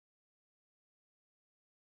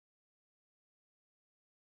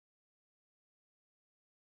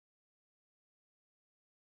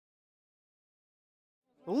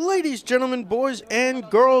Ladies, gentlemen, boys, and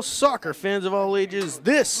girls, soccer fans of all ages,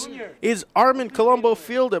 this is Armand Colombo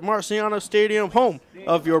Field at Marciano Stadium, home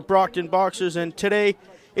of your Brockton Boxers, and today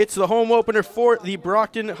it's the home opener for the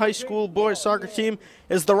Brockton High School boys soccer team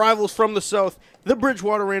as the rivals from the south, the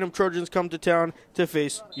Bridgewater-Raynham Trojans, come to town to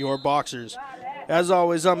face your Boxers. As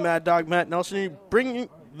always, I'm Mad Dog Matt Nelson,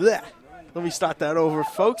 let me start that over,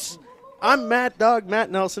 folks. I'm Mad Dog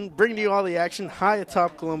Matt Nelson, bringing you all the action high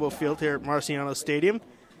atop Colombo Field here at Marciano Stadium.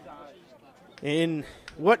 In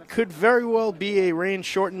what could very well be a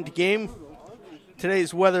rain-shortened game,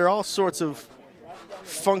 today's weather all sorts of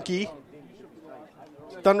funky.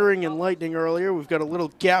 Thundering and lightning earlier. We've got a little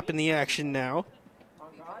gap in the action now.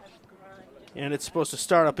 And it's supposed to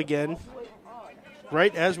start up again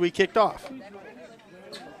right as we kicked off.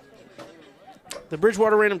 The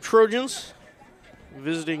Bridgewater-Raynham Trojans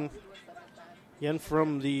visiting again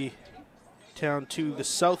from the town to the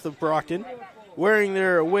south of Brockton, wearing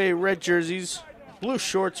their away red jerseys, blue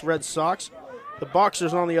shorts, red socks. The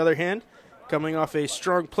Boxers, on the other hand, coming off a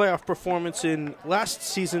strong playoff performance in last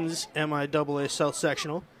season's MIAA South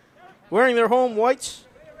Sectional, wearing their home whites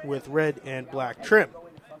with red and black trim.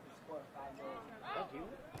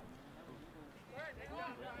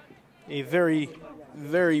 A very,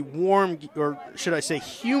 very warm, or should I say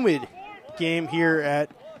humid, game here at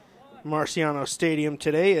Marciano Stadium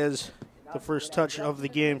today, as the first touch of the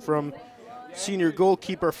game from senior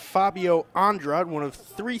goalkeeper Fabio Andrade, one of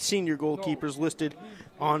three senior goalkeepers listed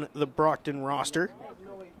on the Brockton roster.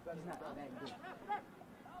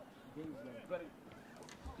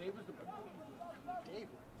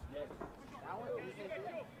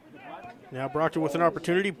 Now Brockton with an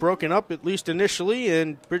opportunity, broken up at least initially,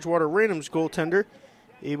 and Bridgewater-Raynham's goaltender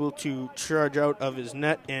able to charge out of his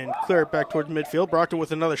net and clear it back towards midfield. Brockton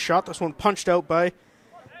with another shot, this one punched out by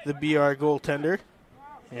the BR goaltender.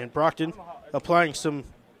 And Brockton applying some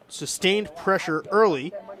sustained pressure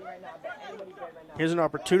early. Here's an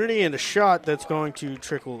opportunity and a shot that's going to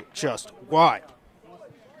trickle just wide.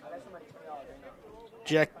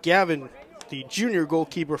 Jack Gavin, the junior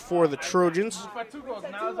goalkeeper for the Trojans,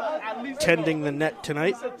 tending the net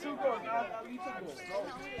tonight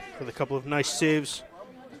with a couple of nice saves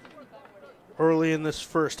early in this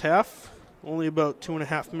first half. Only about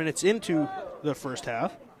 2.5 minutes into the first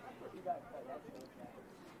half.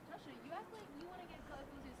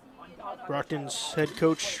 Brockton's head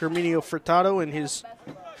coach Herminio Furtado in his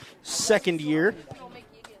second year,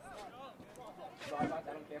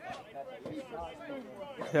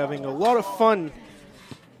 having a lot of fun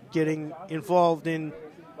getting involved in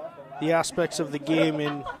the aspects of the game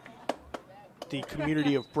in the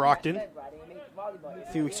community of Brockton.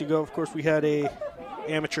 A few weeks ago, of course, we had a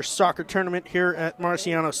amateur soccer tournament here at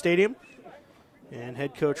Marciano Stadium, and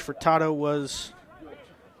head coach Furtado was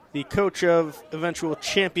the coach of eventual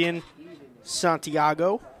champion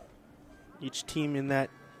Santiago, each team in that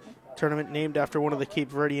tournament named after one of the Cape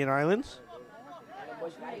Verdean islands.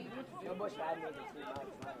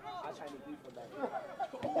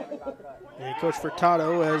 And Coach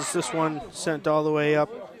Furtado has this one sent all the way up,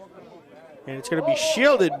 and it's going to be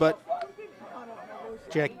shielded, but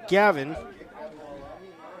Jack Gavin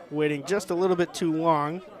waiting just a little bit too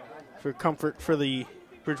long for comfort for the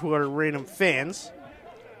Bridgewater-Raynham fans.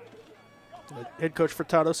 Head coach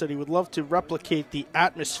Furtado said he would love to replicate the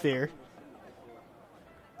atmosphere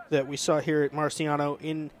that we saw here at Marciano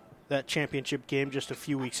in that championship game just a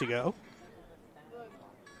few weeks ago.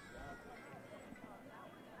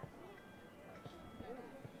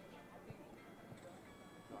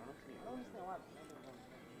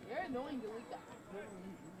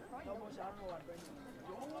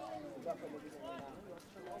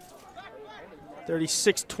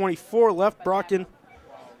 .36-24 left. Brockton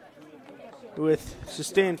with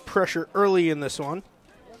sustained pressure early in this one.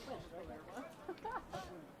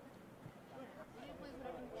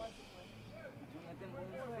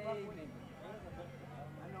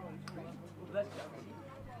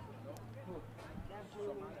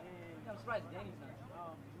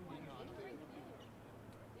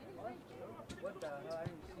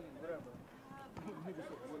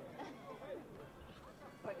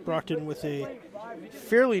 Brockton with a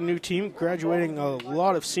fairly new team, graduating a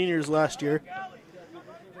lot of seniors last year.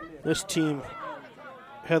 This team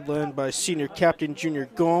headlined by senior captain Junior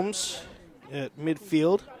Gomes at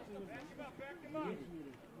midfield.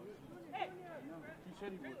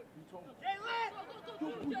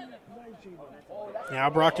 Now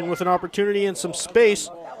Brockton with an opportunity and some space.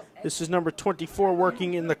 This is number 24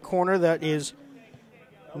 working in the corner. That is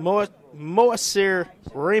Moacer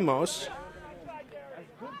Ramos.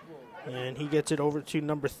 And he gets it over to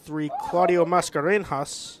number 3, Claudio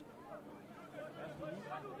Mascarenhas.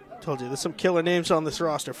 Told you, there's some killer names on this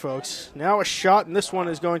roster, folks. Now a shot, and this one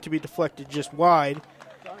is going to be deflected just wide.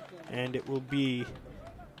 And it will be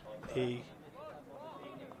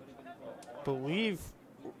believe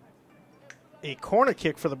a corner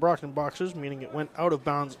kick for the Brockton Boxers, meaning it went out of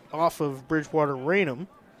bounds off of Bridgewater-Raynham.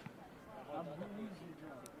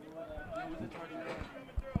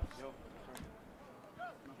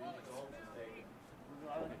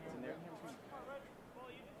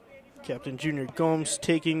 Captain Junior Gomes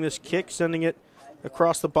taking this kick, sending it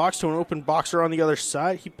across the box to an open boxer on the other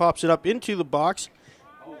side. He pops it up into the box,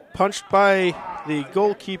 punched by the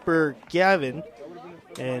goalkeeper Gavin,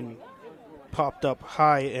 and popped up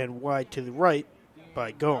high and wide to the right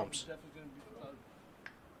by Gomes.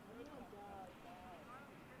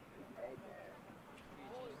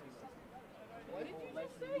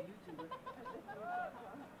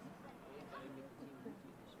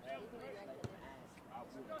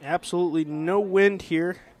 Absolutely no wind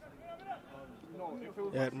here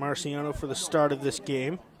at Marciano for the start of this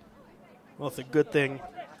game. Well, it's a good thing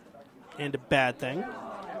and a bad thing.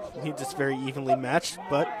 It means it's very evenly matched,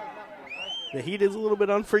 but the heat is a little bit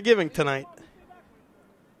unforgiving tonight.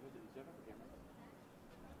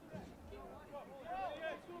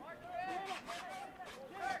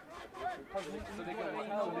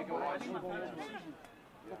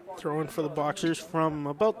 Throw in for the Boxers from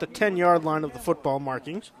about the 10-yard line of the football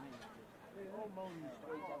markings.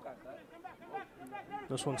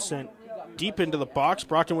 This one sent deep into the box.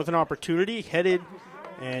 Brockton with an opportunity, headed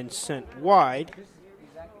and sent wide.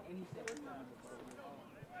 I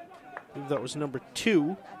believe that was number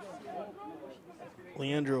 2.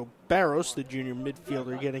 Leandro Barros, the junior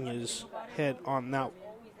midfielder, getting his head on that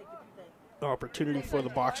opportunity for the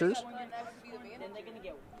Boxers.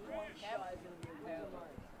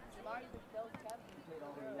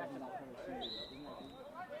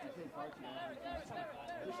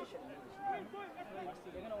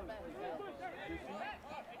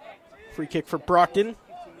 Free kick for Brockton.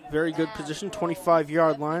 Very good position,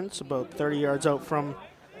 25-yard line. It's about 30 yards out from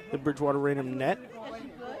the Bridgewater-Raynham net.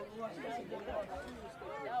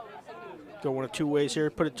 Go one of two ways here.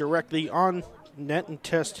 Put it directly on net and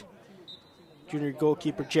test junior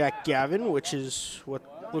goalkeeper Jack Gavin, which is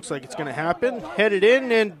what looks like it's going to happen. Headed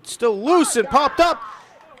in and still loose and popped up.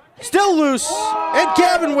 Still loose. And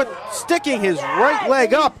Gavin with sticking his right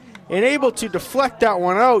leg up and able to deflect that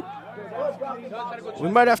one out. We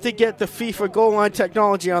might have to get the FIFA goal line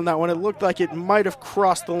technology on that one. It looked like it might have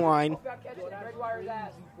crossed the line.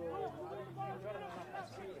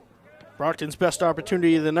 Brockton's best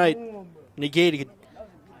opportunity of the night negated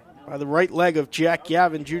by the right leg of Jack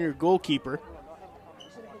Gavin, junior goalkeeper.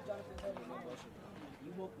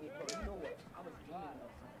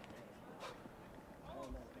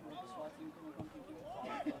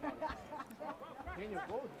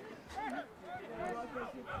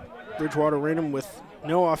 Bridgewater-Raynham with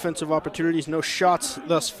no offensive opportunities, no shots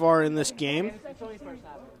thus far in this game.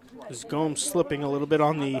 As Gomes slipping a little bit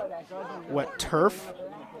on the wet turf.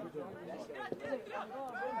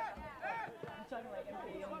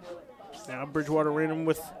 Now Bridgewater-Raynham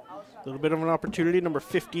with a little bit of an opportunity. Number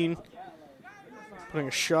 15 putting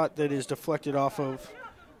a shot that is deflected off of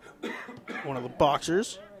one of the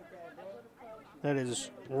Boxers. That is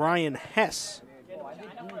Ryan Hess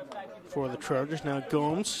for the Trojans. Now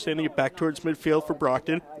Gomes sending it back towards midfield for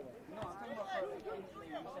Brockton.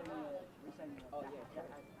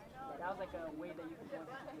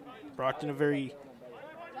 Brockton, a very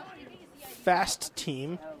fast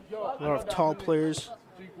team. A lot of tall players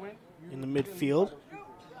in the midfield.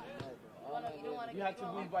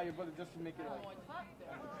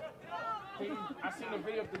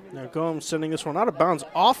 Now Gomes sending this one out of bounds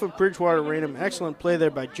off of Bridgewater-Raynham. Excellent play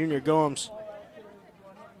there by Junior Gomes.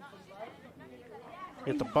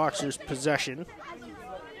 Get the Boxers possession,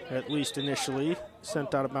 at least initially.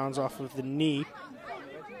 Sent out of bounds off of the knee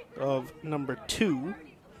of number 2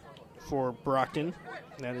 for Brockton.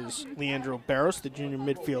 That is Leandro Barros, the junior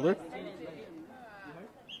midfielder.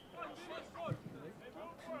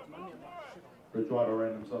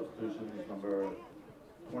 Bridgewater-Raynham substitution is number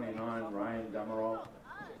 29, Ryan Demerol,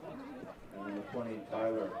 and number 20,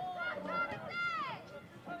 Tyler Demerol.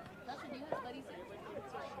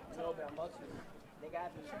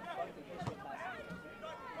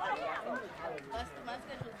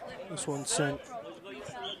 This one sent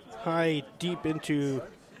high deep into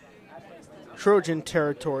Trojan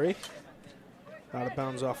territory. Out of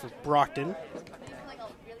bounds off of Brockton.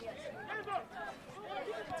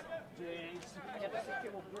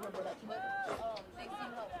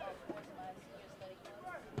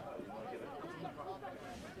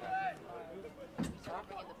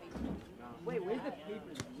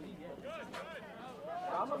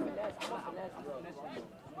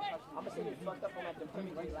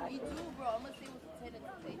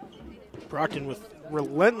 Brockton with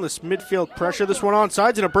relentless midfield pressure. This one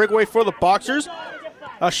onside and a breakaway for the Boxers.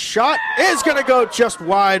 A shot is going to go just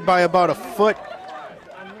wide by about a foot.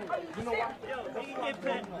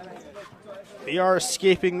 They are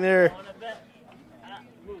escaping there.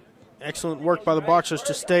 Excellent work by the Boxers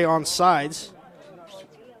to stay on sides.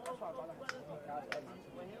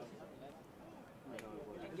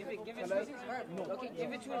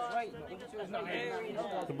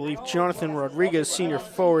 I believe Jonathan Rodriguez, senior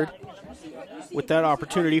forward, with that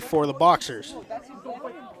opportunity for the Boxers.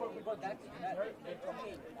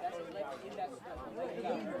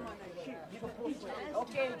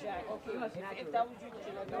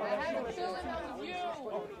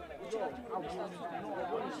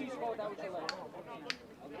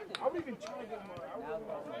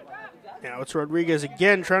 Now it's Rodriguez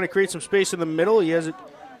again trying to create some space in the middle. He has it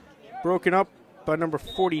broken up by number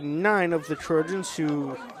 49 of the Trojans,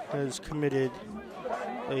 who has committed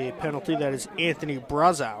a penalty. That is Anthony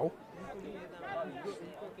Brazow.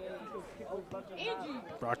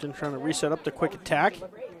 Brockton trying to reset up the quick attack.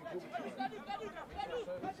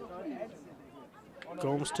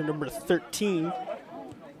 Gomes to number 13.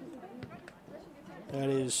 That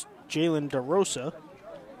is Jalen DeRosa.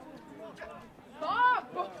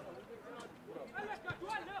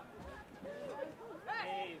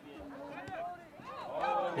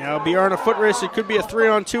 Now it'll be on a foot race. It could be a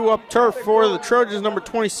 3-on-2 up turf for the Trojans, number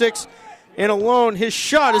 26. And alone, his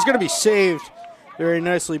shot is going to be saved very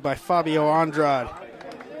nicely by Fabio Andrade.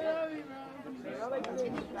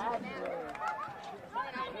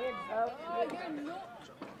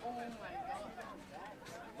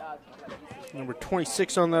 Number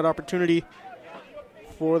 26 on that opportunity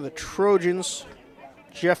for the Trojans,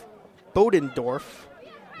 Jeff Bodendorf.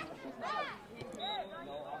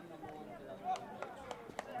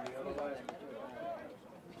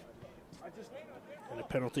 And a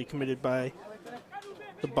penalty committed by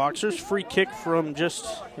the Boxers. Free kick from just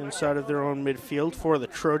inside of their own midfield for the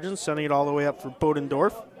Trojans, sending it all the way up for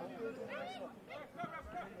Bodendorf.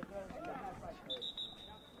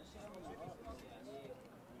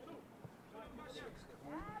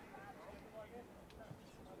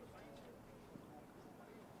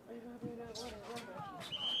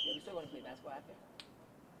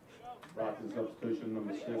 Brockton substitution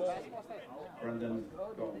number 6, Brendan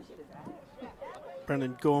Gomes.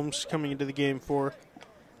 Brendan Gomes coming into the game for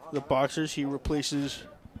the Boxers. He replaces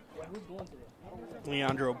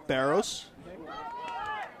Leandro Barros.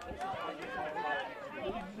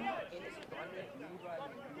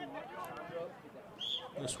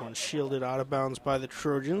 This one shielded out of bounds by the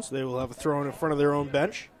Trojans. They will have a throw in front of their own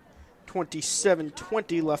bench.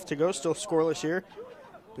 27-20 left to go. Still scoreless here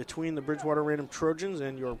between the Bridgewater-Raynham Trojans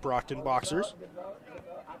and your Brockton Boxers.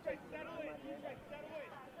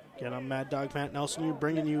 Again, I'm Mad Dog Matt Nelson,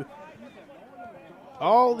 bringing you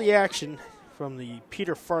all the action from the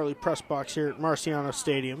Peter Farley press box here at Marciano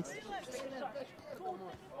Stadium.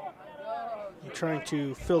 And trying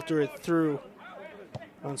to filter it through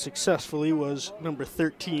unsuccessfully was number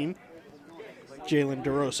 13, Jalen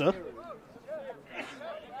DeRosa.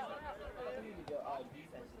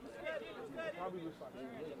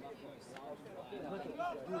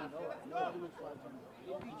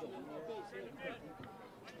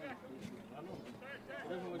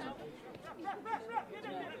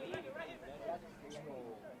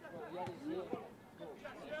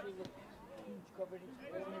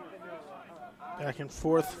 Back and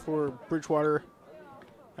forth for Bridgewater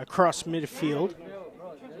across midfield.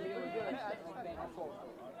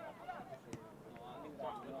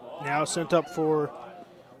 Now sent up for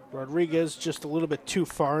Rodriguez, just a little bit too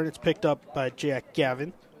far, and it's picked up by Jack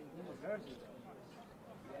Gavin.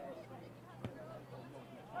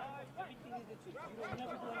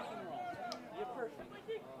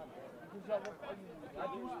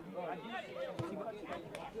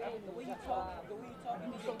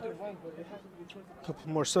 A couple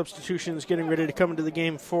more substitutions getting ready to come into the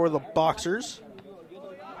game for the Boxers.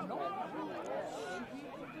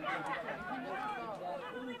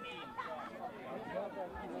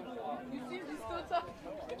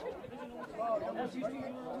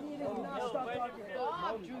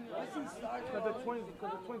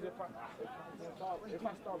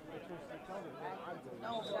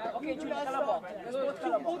 Okay, Julius, cut up. Let's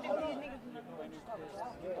both cut up.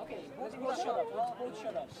 Okay, both shut up. Let's both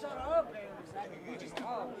shut up. Shut up.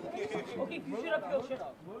 Okay, you shut up, yo, shut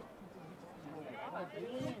up.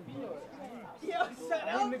 Yo, shut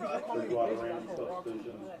up, bro. Bridgewater-Raynham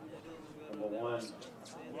substitutions. Number 1,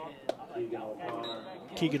 Keegan O'Connor.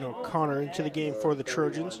 Keegan O'Connor into the game for the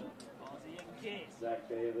Trojans. Zach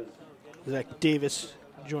Davis, Zach Davis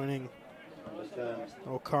joining number 10,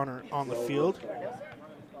 O'Connor on the field,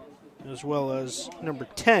 as well as number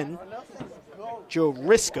 10, Joe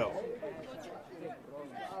Risco.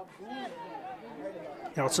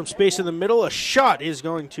 Now with some space in the middle, a shot is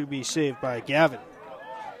going to be saved by Gavin.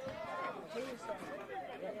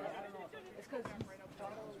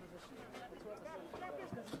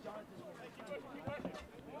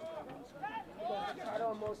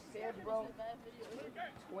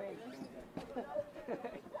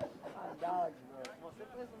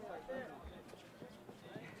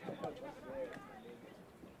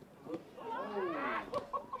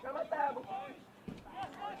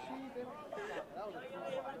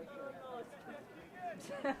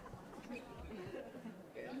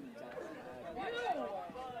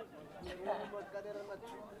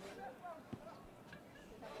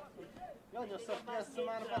 Eu sofri essa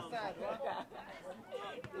semana passada,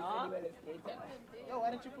 ó. Yo, why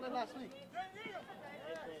didn't you play last week?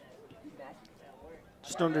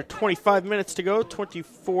 Just under 25 minutes to go,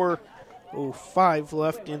 24:05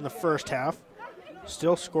 left in the first half.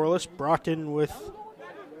 Still scoreless. Brockton with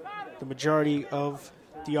the majority of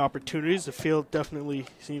the opportunities. The field definitely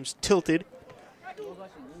seems tilted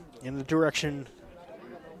in the direction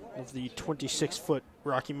of the 26-foot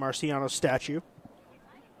Rocky Marciano statue.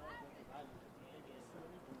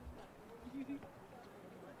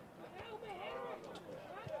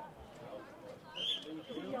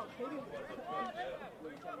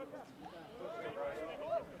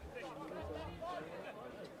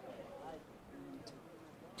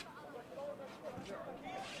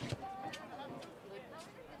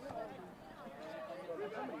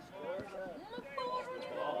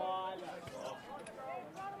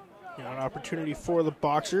 Now an opportunity for the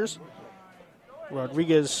Boxers.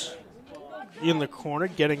 Rodriguez in the corner,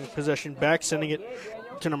 getting possession back, sending it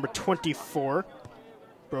to number 24.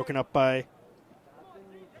 Broken up by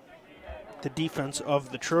the defense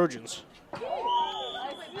of the Trojans.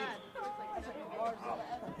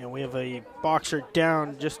 And we have a Boxer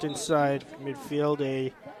down just inside midfield,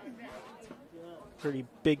 a pretty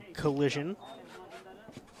big collision.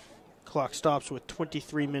 Clock stops with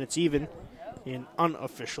 23 minutes even in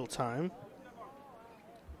unofficial time.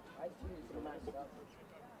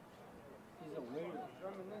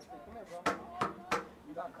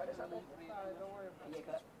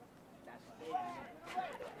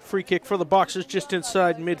 Free kick for the Boxers just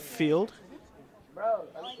inside midfield.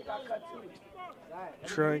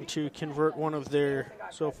 Trying to convert one of their,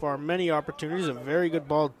 so far, many opportunities. A very good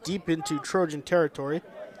ball deep into Trojan territory.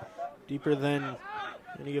 Deeper than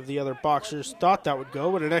any of the other Boxers thought that would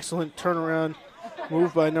go, but an excellent turnaround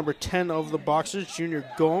move by number 10 of the Boxers, Junior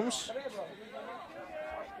Gomes.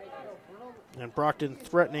 And Brockton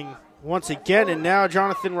threatening once again, and now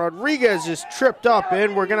Jonathan Rodriguez is tripped up,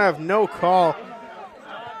 and we're going to have no call.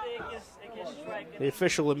 The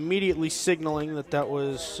official immediately signaling that that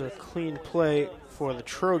was a clean play for the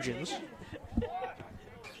Trojans.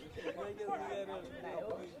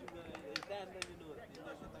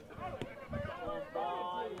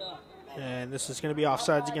 And this is going to be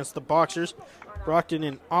offsides against the Boxers. Brockton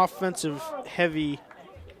in offensive-heavy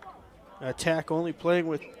attack, only playing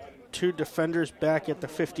with two defenders back at the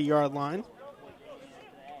 50-yard line.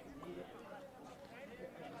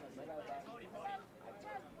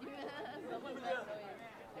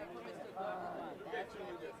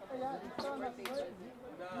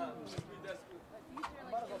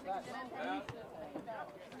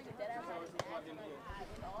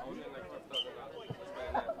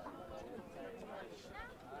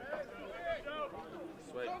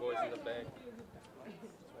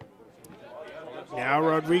 Now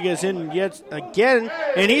Rodriguez in yet again,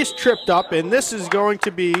 and he's tripped up, and this is going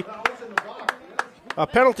to be a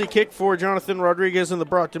penalty kick for Jonathan Rodriguez and the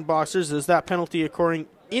Brockton Boxers, as that penalty occurring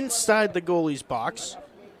inside the goalie's box.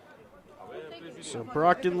 So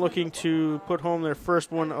Brockton looking to put home their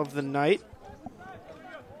first one of the night.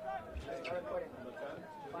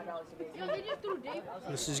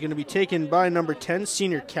 This is going to be taken by number 10,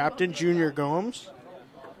 senior captain, Junior Gomes.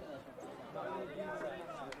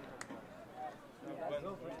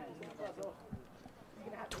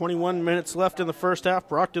 .21 minutes left in the first half.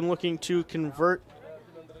 Brockton looking to convert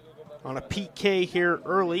on a PK here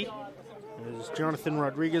early, as Jonathan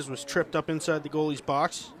Rodriguez was tripped up inside the goalie's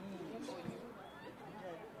box.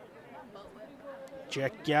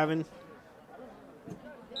 Jack Gavin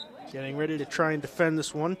getting ready to try and defend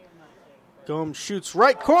this one. Gomes shoots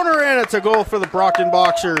right corner, and it's a goal for the Brockton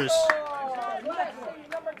Boxers.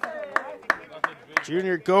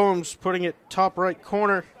 Junior Gomes putting it top right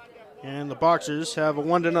corner, and the Boxers have a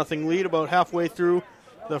 1-0 lead about halfway through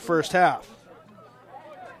the first half.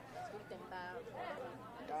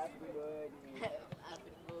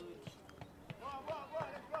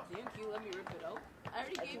 Thank you. Let me rip it out. I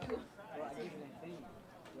already gave you. Oh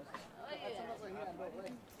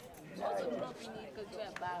yeah. Also, trophy need because you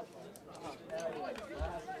have bad ones.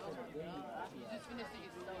 You just finished it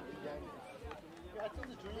yourself.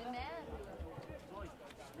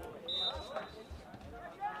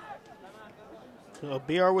 So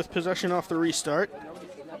BR with possession off the restart.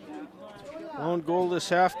 Lone goal this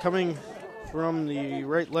half coming from the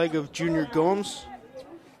right leg of Junior Gomes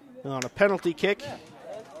on a penalty kick.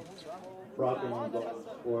 Brockton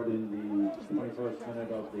scored in the 21st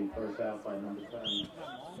minute of the first half by number 10,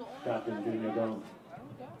 Captain Junior Gomes.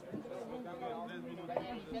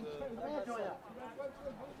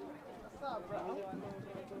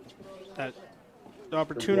 That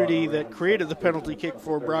opportunity that created the penalty kick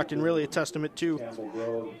for Brockton, really a testament to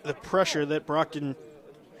the pressure that Brockton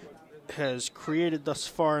has created thus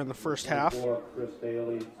far in the first half. Chris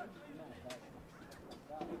Daly.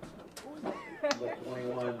 Number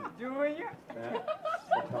 21, Matt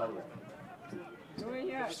Natalia.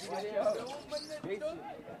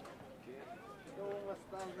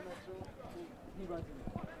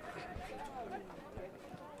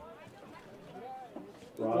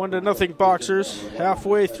 One to nothing Boxers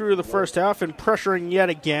halfway through the first half and pressuring yet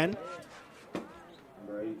again.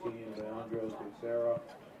 Number 18, Leandro Teixeira.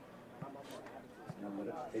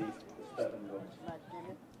 Number 8, Stephen Gomes.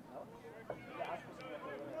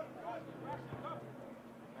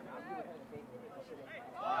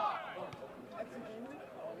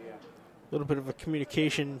 A little bit of a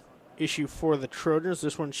communication issue for the Trojans.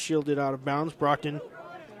 This one's shielded out of bounds. Brockton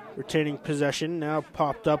retaining possession. Now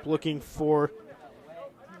popped up looking for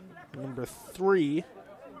number 3,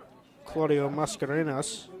 Claudio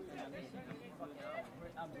Mascarenas.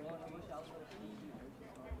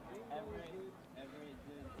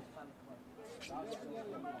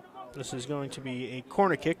 This is going to be a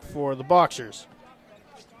corner kick for the Boxers.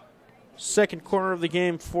 Second corner of the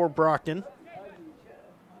game for Brockton.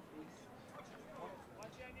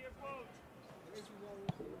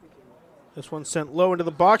 This one sent low into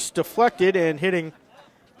the box, deflected and hitting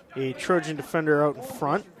a Trojan defender out in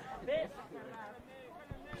front.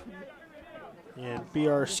 And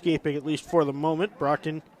BR escaping at least for the moment.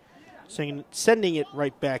 Brockton sending it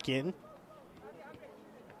right back in.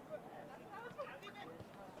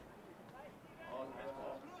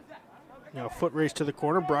 Now foot race to the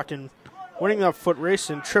corner. Brockton winning that foot race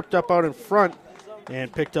and tripped up out in front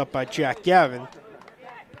and picked up by Jack Gavin.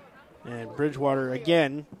 And Bridgewater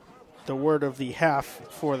again, the word of the half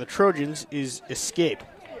for the Trojans is escape.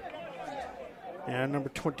 And number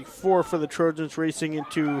 24 for the Trojans racing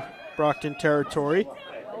into Brockton territory.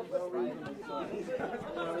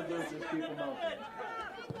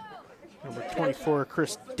 Number 24,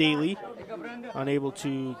 Chris Daly, unable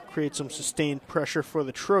to create some sustained pressure for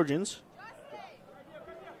the Trojans.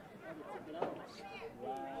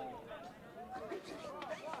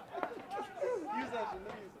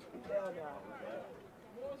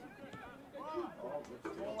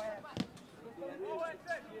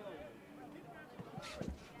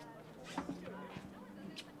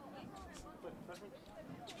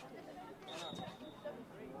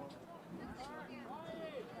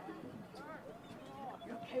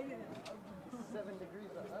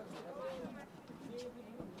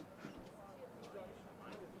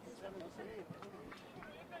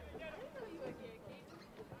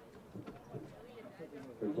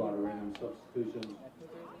 Bridgewater-Raynham substitution.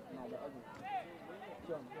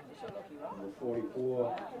 Number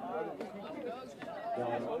 44,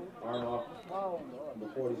 John Arnoff. Number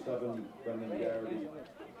 47, Brendan Garrity.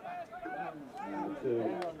 Number 2,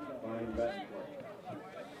 Ryan Betancourt.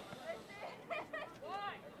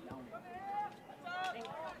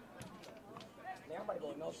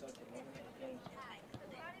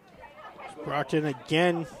 Brockton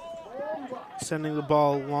again sending the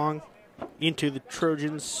ball long into the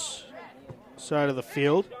Trojans' side of the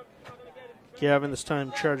field. Gavin this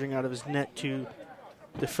time charging out of his net to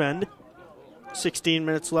defend. 16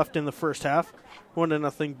 minutes left in the first half.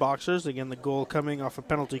 1-0 Boxers. Again, the goal coming off a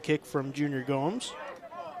penalty kick from Junior Gomes.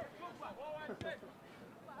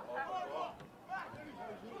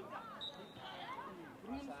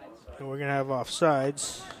 And we're going to have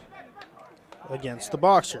offsides against the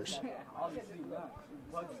Boxers.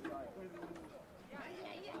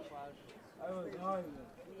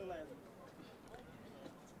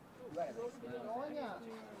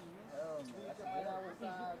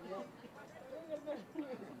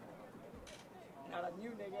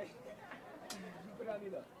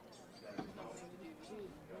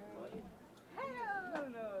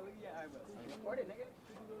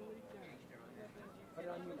 Put it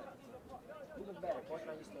on you now.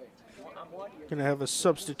 Going to have a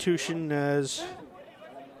substitution as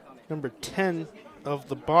number 10 of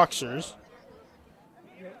the Boxers.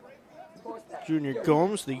 Junior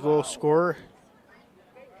Gomes, the goal scorer,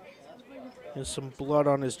 has some blood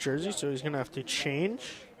on his jersey, so he's going to have to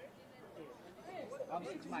change.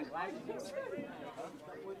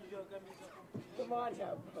 Come on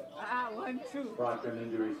now. Ah, 1-2. Brockton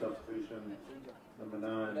injury substitution, number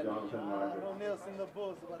 9, Jonathan Margaret.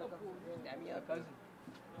 Damn, your cousin.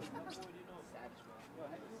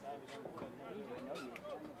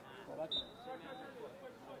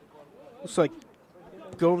 Looks like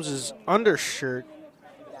Gomes' undershirt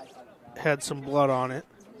had some blood on it.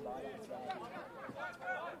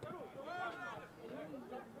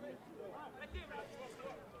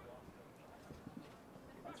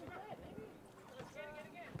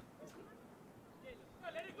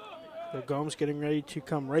 So Gomes getting ready to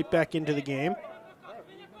come right back into the game,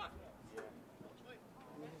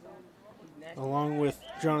 along with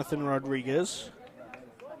Jonathan Rodriguez.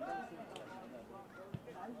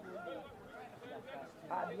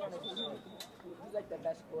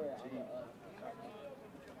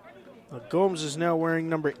 Gomes is now wearing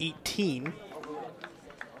number 18.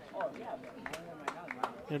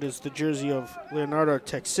 It is the jersey of Leonardo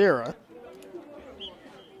Texera.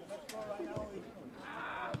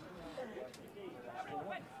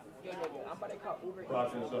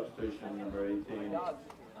 Brockton substitution, number 18,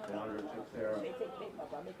 Leonardo Texera.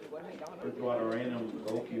 Bridgewater-Raynham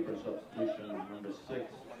goalkeeper substitution, number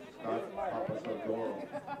 6, Scott Papasadoro.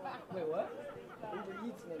 Wait, what?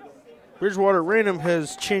 Bridgewater-Raynham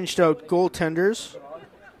has changed out goaltenders.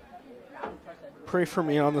 Pray for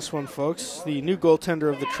me on this one, folks. The new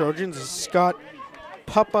goaltender of the Trojans is Scott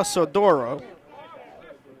Papasadoro.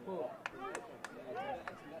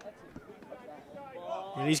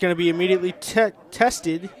 And he's going to be immediately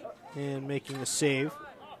tested and making a save.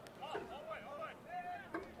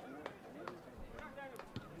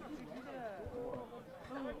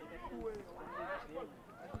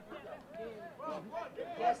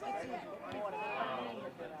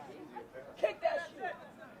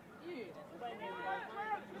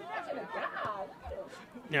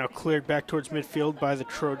 Now cleared back towards midfield by the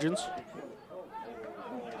Trojans.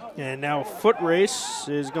 And now a foot race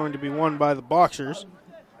is going to be won by the Boxers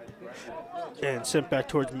and sent back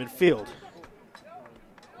towards midfield.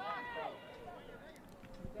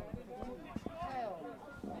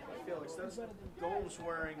 Felix, that's Gomes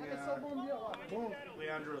wearing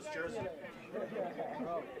Leandro's jersey.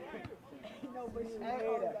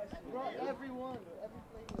 Everyone,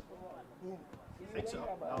 I think so.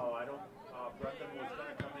 No, I don't. Bretton was going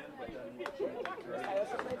to come in, but then he changed the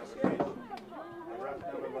jersey. The ref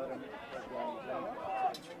never let him.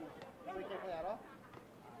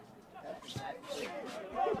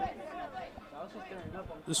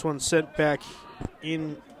 This one's sent back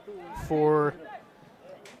in for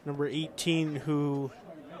number 18, who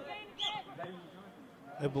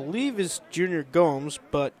I believe is Junior Gomes,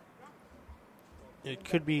 but it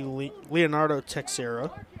could be Leonardo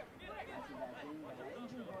Texera.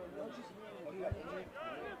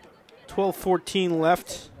 12:14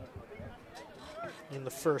 left in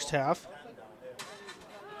the first half.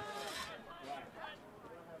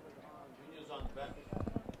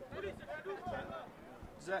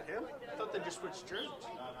 Is that him? I thought they just switched jerseys. He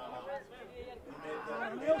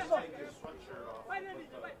made take his sweatshirt off. Leandro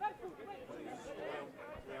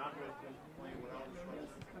is playing without his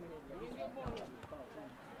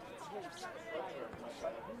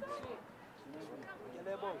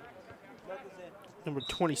Number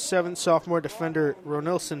 27, sophomore defender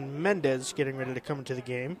Ronelson Mendez getting ready to come into the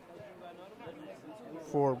game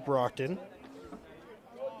for Brockton.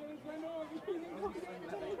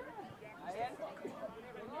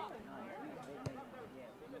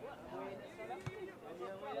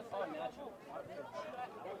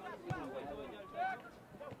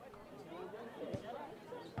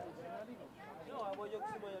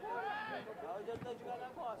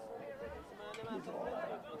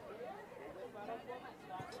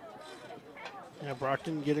 Now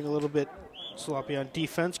Brockton getting a little bit sloppy on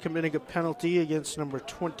defense, committing a penalty against number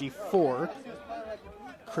 24,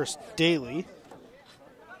 Chris Daly.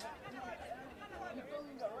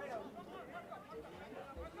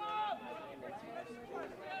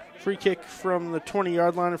 Free kick from the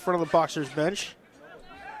 20-yard line in front of the Boxers bench.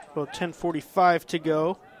 About 10:45 to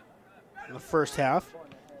go in the first half.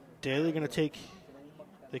 Daly going to take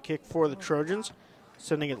the kick for the Trojans,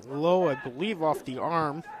 sending it low, I believe, off the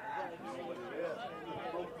arm.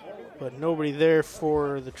 But nobody there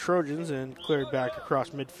for the Trojans, and cleared back across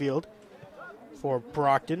midfield for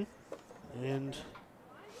Brockton. And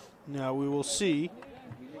now we will see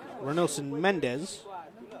Renilson Mendez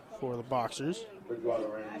for the Boxers.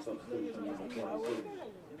 Bridgewater-Raynham substitution number 26.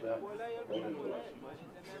 Zach Bodendorf.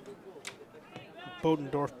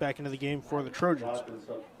 Bodendorf back into the game for the Trojans. Rockton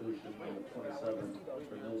substitution number 27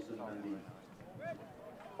 for Nilson Mendy.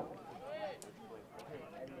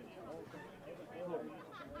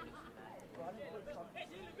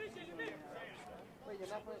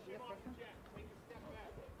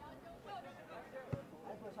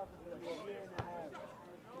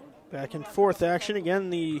 Back in fourth action. Again,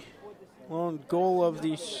 the lone goal of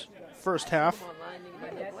the first half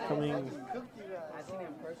coming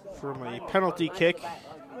from a penalty kick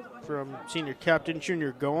from senior captain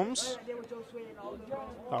Junior Gomes.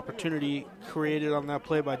 Opportunity created on that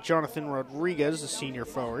play by Jonathan Rodriguez, the senior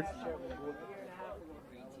forward.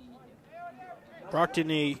 Brockton,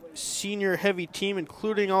 a senior heavy team,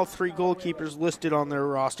 including all three goalkeepers listed on their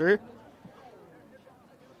roster.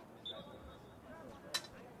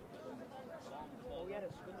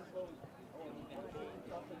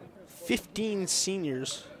 $15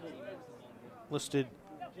 seniors listed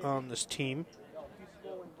on this team.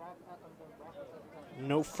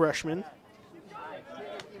 No freshmen.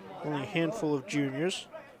 Only a handful of juniors.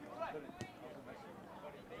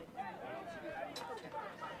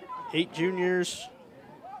 8 juniors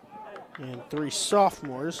and 3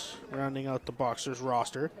 sophomores rounding out the Boxers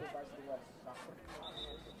roster.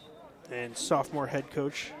 And sophomore head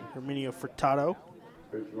coach Herminio Furtado.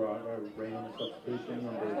 Bridgewater-Raynham substitution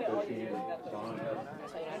number 13, Don Hess.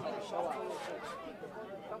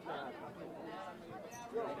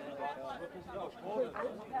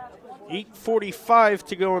 .8:45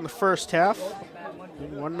 to go in the first half.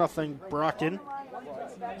 1-0 Brockton.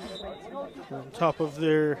 On top of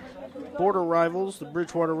their border rivals, the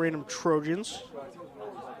Bridgewater-Raynham Trojans.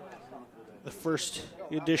 The first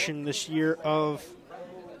edition this year of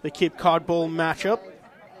the Cape Cod Bowl matchup.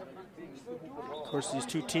 Of course, these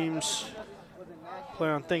two teams play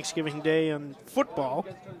on Thanksgiving Day and football.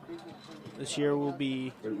 This year will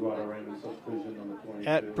be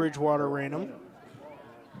at Bridgewater-Raynham.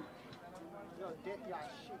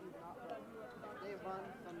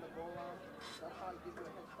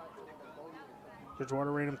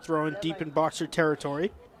 Bridgewater-Raynham throwing deep in Boxer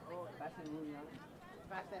territory.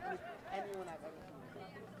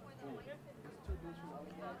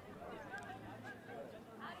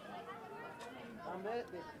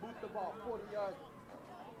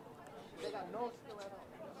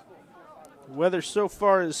 The weather so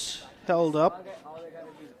far is held up.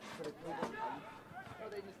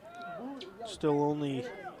 Still only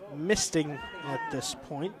misting at this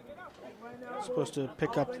point. Supposed to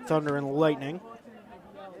pick up thunder and lightning.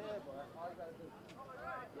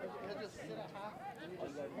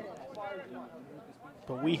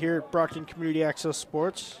 But we here at Brockton Community Access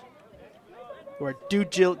Sports, who are due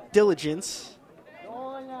diligence,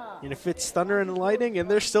 and if it's thunder and lightning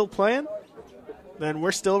and they're still playing, then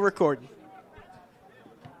we're still recording.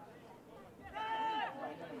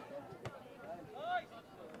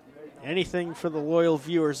 Anything for the loyal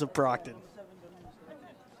viewers of Brockton.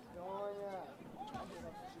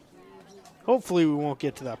 Hopefully we won't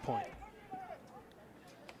get to that point.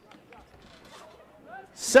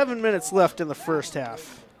 7 minutes left in the first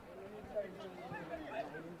half.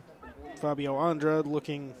 Fabio Andrade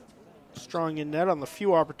looking strong in net on the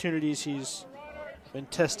few opportunities he's been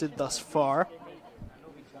tested thus far.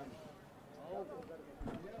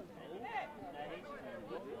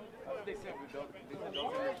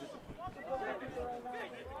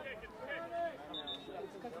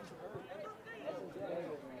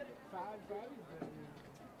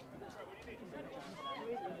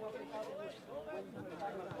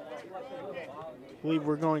 I believe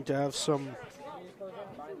we're going to have some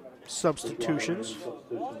substitutions.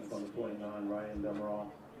 Substitutions on the 29, Ryan Demerol.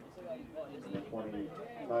 And the 20,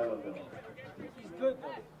 Tyler Demerol.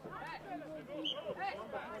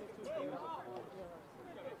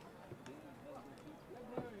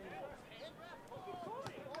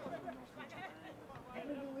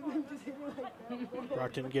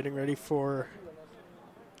 Brockton getting ready for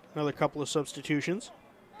another couple of substitutions.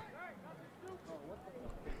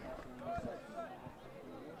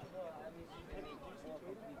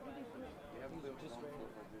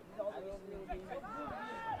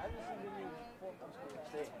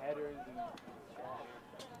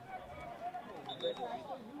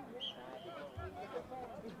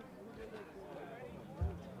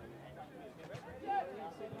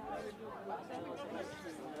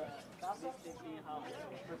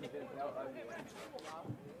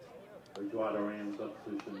 Bridgewater-Raynham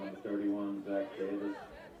substitution number 31, Zach Davis.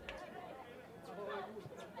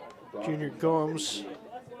 Junior Gomes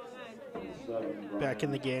back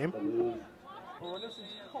in the game. Number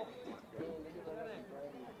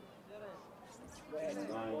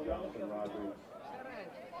 9, Jonathan Rogers.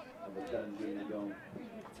 Number 10, Junior Jones.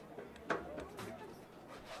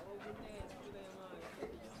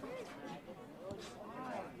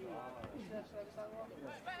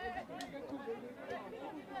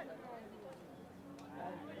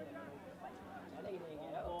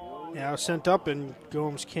 Now sent up, and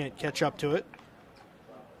Gomes can't catch up to it.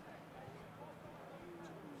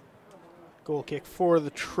 Goal kick for the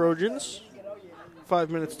Trojans. 5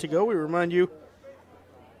 minutes to go. We remind you,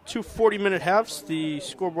 2 40-minute halves. The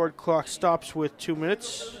scoreboard clock stops with 2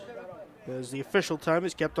 minutes, as the official time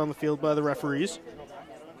is kept on the field by the referees.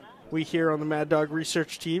 We here on the Mad Dog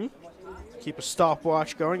research team keep a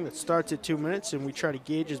stopwatch going that starts at 2 minutes, and we try to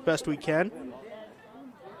gauge as best we can.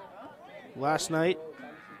 Last night,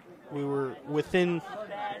 we were within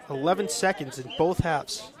 11 seconds in both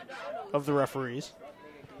halves of the referees.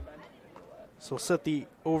 So we'll set the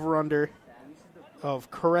over-under of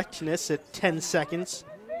correctness at 10 seconds,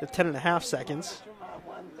 at 10.5 seconds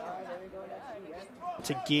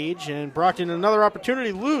to gauge. And Brockton, another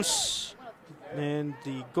opportunity, loose. And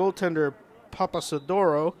the goaltender,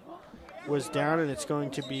 Papasadoro, was down, and it's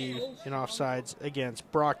going to be an offsides against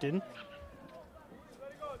Brockton.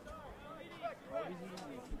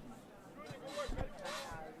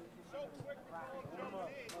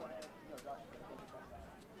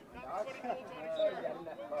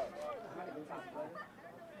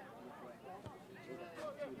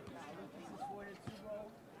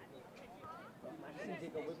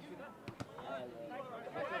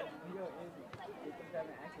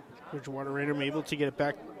 Bridgewater-Raynham able to get it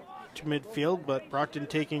back to midfield, but Brockton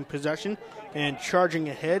taking possession and charging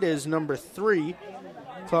ahead is number 3,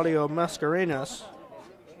 Claudio Mascarenas.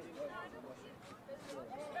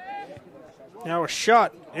 Now a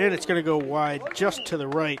shot, and it's going to go wide just to the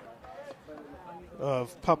right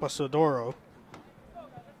of Papasadoro.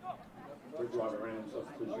 Bridgewater-Raynham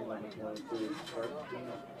substitution number 22,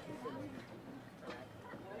 Martina.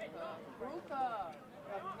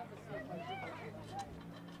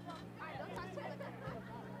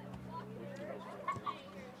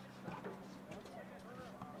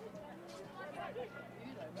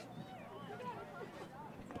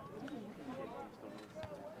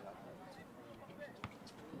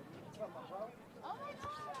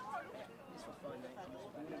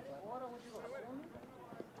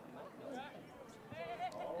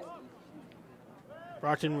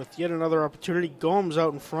 Brockton with yet another opportunity. Gomes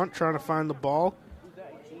out in front trying to find the ball.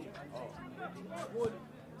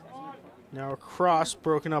 Now a cross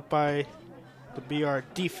broken up by the BR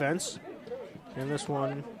defense. And this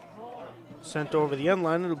one sent over the end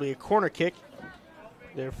line. It'll be a corner kick.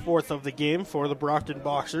 Their 4th of the game for the Brockton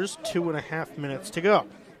Boxers. 2.5 minutes to go.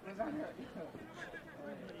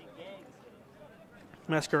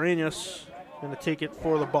 Mascarenas going to take it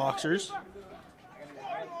for the Boxers.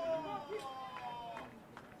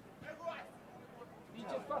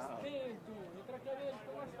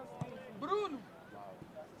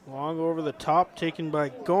 Long over the top, taken by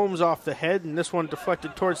Gomes off the head, and this one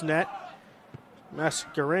deflected towards net.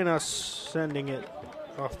 Mascarenas sending it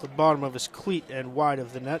off the bottom of his cleat and wide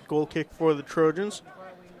of the net. Goal kick for the Trojans.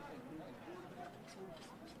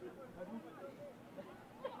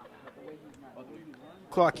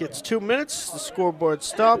 Clock hits 2 minutes. The scoreboard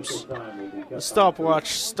stops. The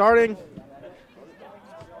stopwatch starting.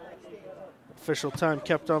 Official time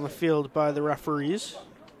kept on the field by the referees.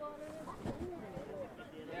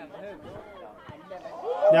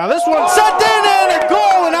 Now this one sent in, and a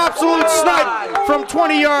goal, an absolute snipe from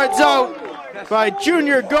 20 yards out by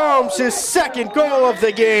Junior Gomes, his 2nd goal of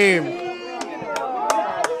the game.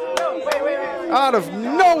 Out of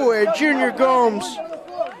nowhere, Junior Gomes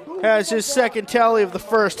has his 2nd tally of the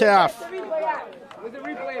first half.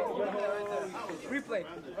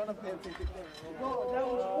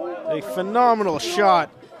 A phenomenal shot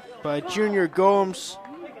by Junior Gomes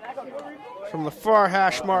from the far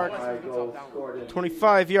hash mark,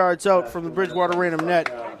 25 yards out from the Bridgewater-Raynham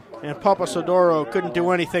net, and Papasadoro couldn't do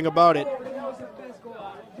anything about it.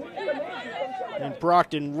 And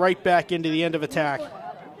Brockton right back into the end of attack.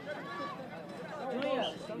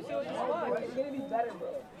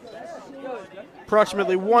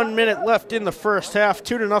 Approximately 1 minute left in the first half.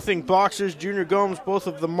 2-0 Boxers. Junior Gomes, both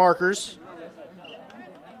of the markers.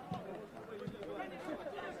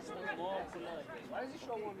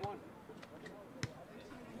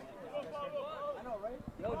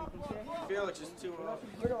 Felix is too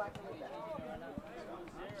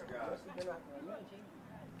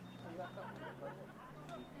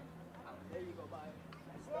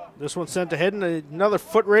This one sent ahead in another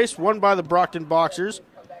foot race, won by the Brockton Boxers.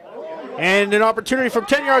 And an opportunity from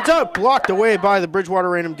 10 yards out, blocked away by the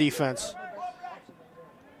Bridgewater-Raynham defense.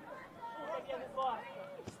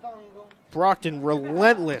 Brockton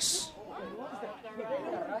relentless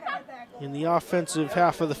in the offensive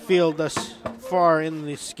half of the field thus far in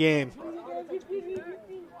this game.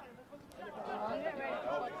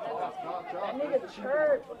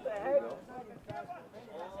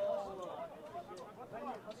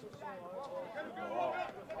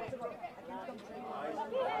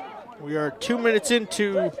 We are 2 minutes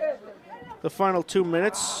into the final 2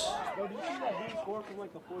 minutes.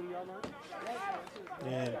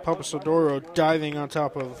 And Papasadoro diving on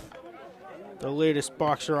top of the latest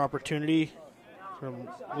boxer opportunity from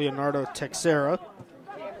Leonardo Texera.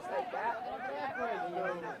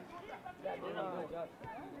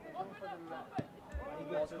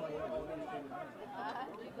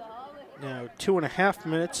 Now 2.5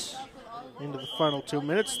 minutes into the final 2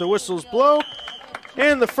 minutes. The whistles blow,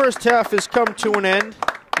 and the first half has come to an end.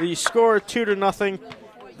 The score 2-0.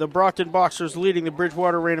 The Brockton Boxers leading the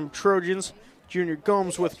Bridgewater-Raynham Trojans. Junior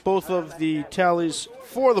Gomes with both of the tallies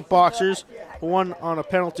for the Boxers. One on a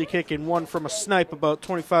penalty kick and one from a snipe about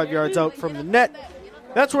 25 yards out from the net.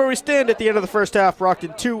 That's where we stand at the end of the first half.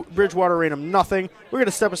 Brockton 2, Bridgewater-Raynham nothing. We're going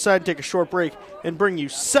to step aside and take a short break and bring you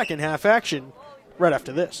second half action right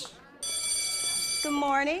after this. Good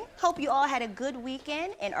morning. Hope you all had a good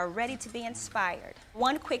weekend and are ready to be inspired.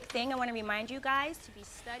 One quick thing I want to remind you guys to be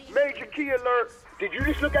studying. Major key alert. Did you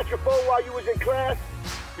just look at your phone while you was in class?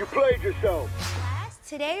 You played yourself.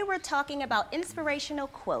 Today we're talking about inspirational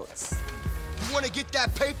quotes. You want to get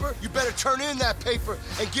that paper? You better turn in that paper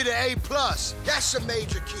and get an A+. That's a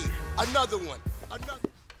major key. Another one.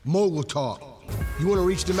 Mogul talk. You want to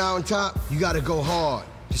reach the mountaintop? You got to go hard.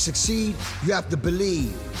 To succeed, you have to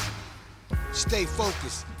believe. Stay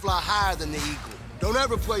focused. Fly higher than the eagle. Don't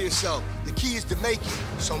ever play yourself. The key is to make it,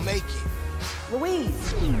 so make it.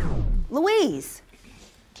 Louise,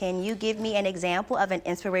 can you give me an example of an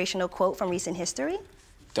inspirational quote from recent history?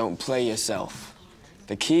 Don't play yourself.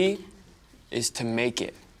 The key is to make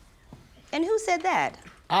it. And who said that?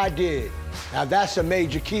 I did. Now that's a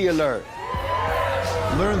major key alert.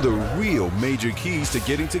 Learn the real major keys to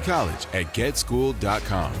getting to college at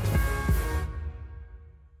getschool.com.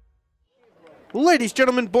 Ladies,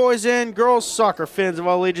 gentlemen, boys, and girls, soccer fans of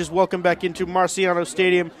all ages, welcome back into Marciano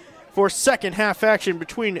Stadium for second half action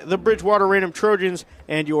between the Bridgewater-Raynham Trojans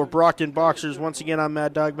and your Brockton Boxers. Once again, I'm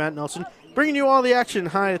Mad Dog Matt Nelson, bringing you all the action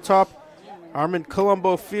high atop Armand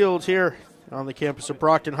Colombo Field here on the campus of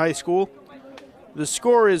Brockton High School. The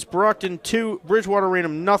score is Brockton 2,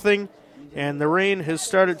 Bridgewater-Raynham nothing, and the rain has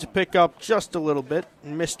started to pick up just a little bit,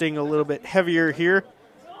 misting a little bit heavier here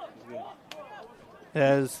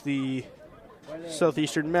as the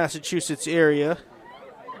southeastern Massachusetts area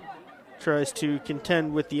tries to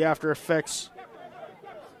contend with the after effects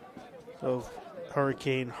of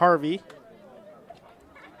Hurricane Harvey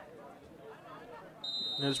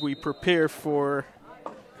as we prepare for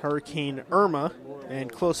Hurricane Irma and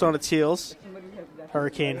close on its heels,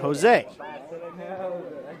 Hurricane Jose.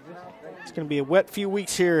 It's going to be a wet few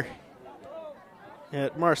weeks here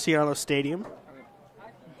at Marciano Stadium.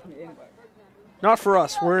 Not for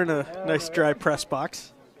us. We're in a nice dry press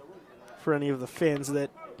box for any of the fans that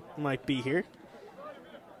might be here.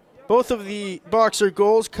 Both of the Boxer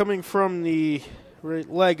goals coming from the right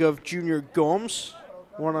leg of Junior Gomes.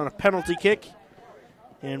 One on a penalty kick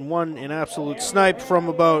and one an absolute snipe from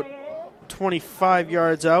about 25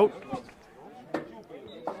 yards out.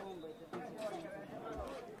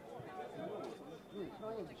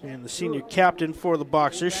 And the senior captain for the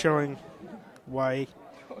Boxers showing why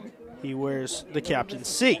he wears the captain's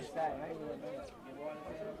C.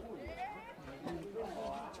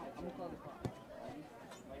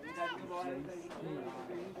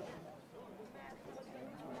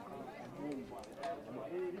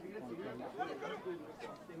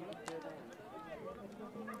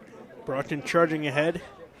 Brockton charging ahead.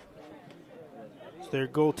 Their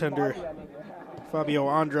goaltender, Fabio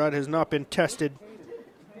Andrade, has not been tested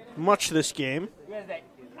much this game.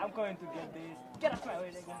 I'm going to get this. Get off my way,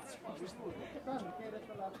 nigga.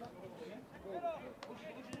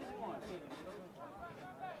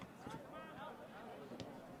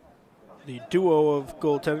 The duo of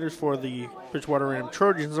goaltenders for the Bridgewater-Raynham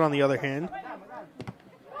Trojans, on the other hand,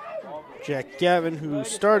 Jack Gavin, who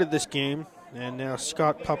started this game, and now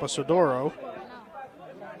Scott Papasadoro,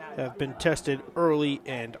 have been tested early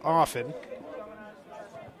and often.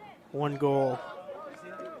 One goal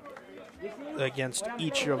against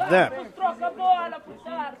each of them.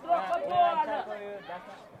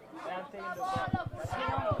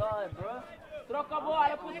 Troca a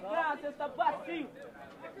bola pros caras, tá vazio.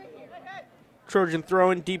 Trojan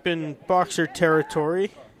throwing deep in boxer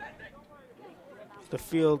territory. The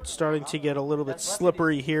field starting to get a little bit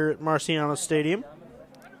slippery here at Marciano Stadium.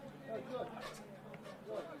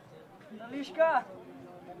 Lisca.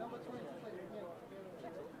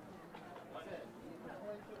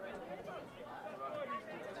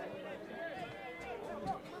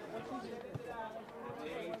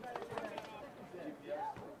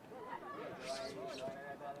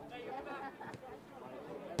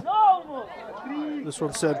 This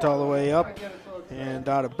one sent all the way up and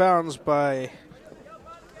out of bounds by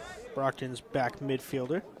Brockton's back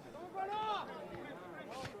midfielder.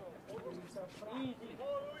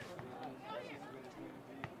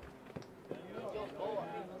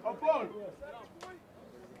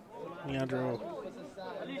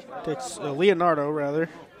 Leonardo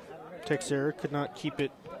Texera could not keep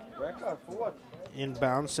it in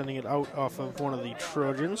bounds, sending it out off of one of the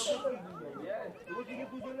Trojans.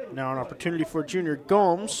 Now an opportunity for Junior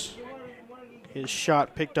Gomes. His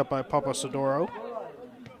shot picked up by Papasadoro.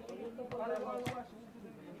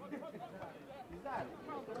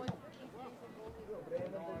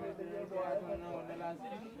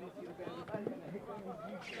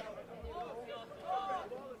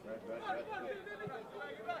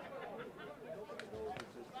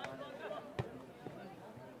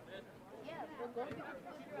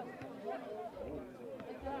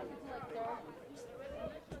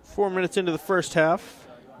 Four minutes into the first half.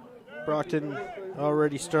 Brockton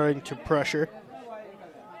already starting to pressure.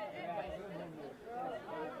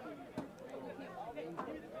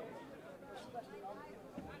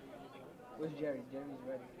 Where's Jerry? Jerry's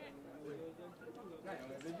ready.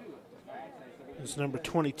 This is number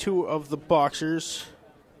 22 of the Boxers,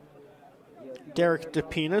 Derek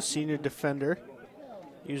DePina, senior defender,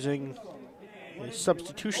 using his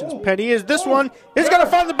substitutions penny. Is this one is going to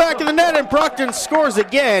find the back of the net, and Brockton scores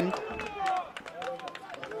again.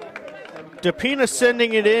 DePina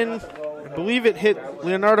sending it in. I believe it hit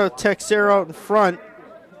Leonardo Texera out in front.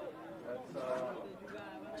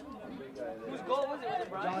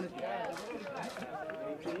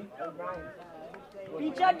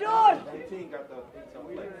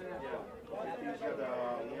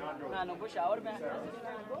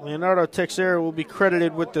 Leonardo Texera will be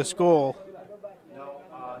credited with this goal.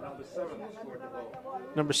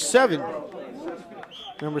 Number seven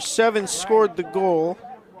scored the goal.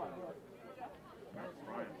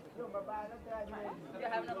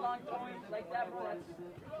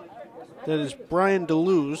 That is Brian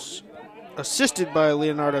DeLuz, assisted by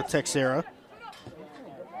Leonardo Texera.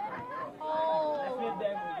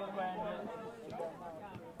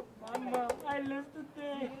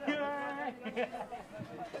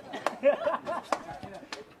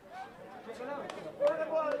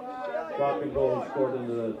 Brockton goal scored in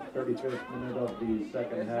the 35th minute of the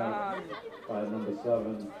second half by number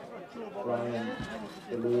 7, Brian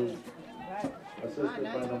DeLuz, assisted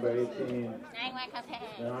by number 18,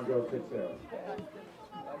 Leandro Texera.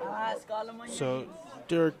 So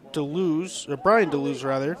Brian DeLuz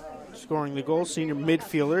rather, scoring the goal, senior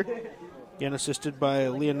midfielder. Again assisted by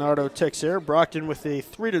Leonardo Texera. Brockton with a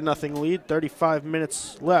 3-0 lead, 35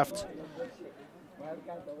 minutes left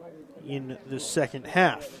in the second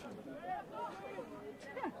half.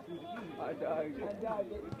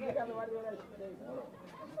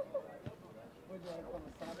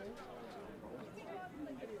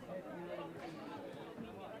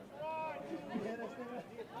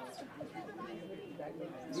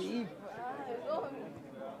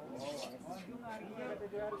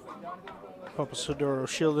 Papasadoro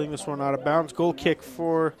shielding this one out of bounds. Goal kick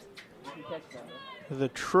for the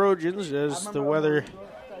Trojans as the weather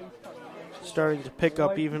starting to pick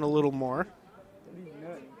up even a little more.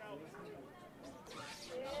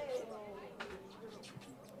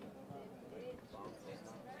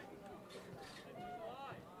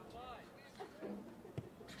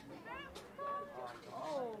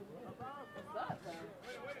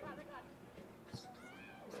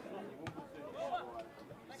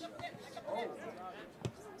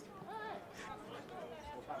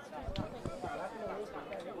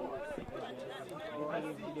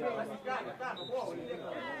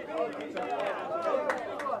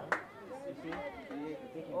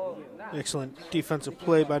 Excellent defensive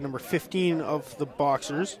play by number 15 of the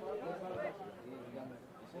Boxers.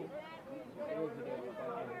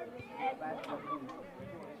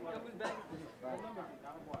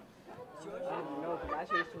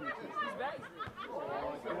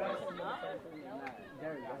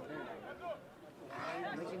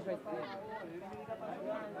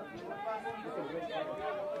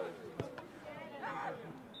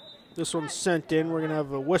 This one's sent in. We're going to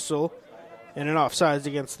have a whistle and an offsides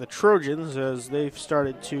against the Trojans as they've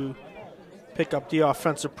started to pick up the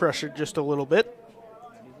offensive pressure just a little bit.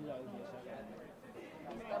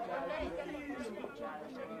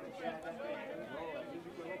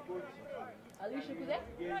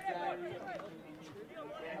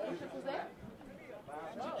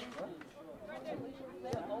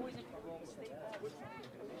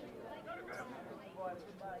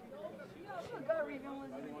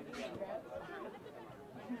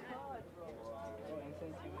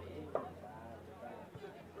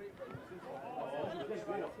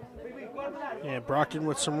 Yeah, Brockton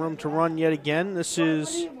with some room to run yet again. This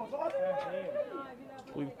is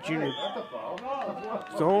Junior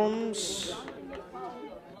Gomes.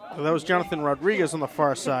 Oh, that was Jonathan Rodriguez on the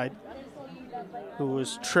far side who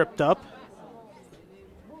was tripped up.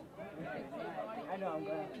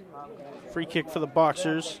 Free kick for the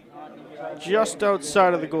Boxers. Just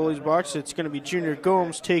outside of the goalie's box, it's going to be Junior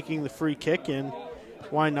Gomes taking the free kick, and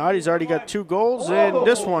why not? He's already got 2 goals, and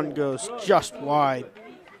this one goes just wide.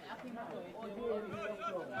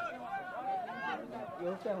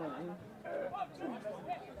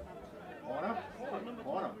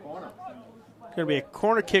 It's going to be a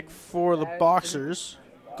corner kick for the Boxers.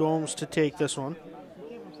 Gomes to take this one.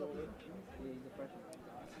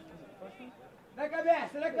 Na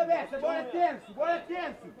cabeça, bola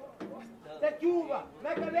tenso. Secuva,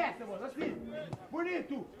 na cabeça, mano, assim.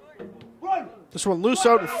 Bonito. Gol. This one loose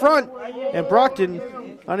out in front, and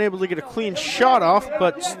Brockton unable to get a clean shot off,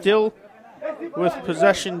 but still with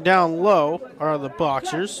possession down low are the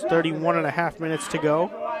Boxers. 31.5 minutes to go.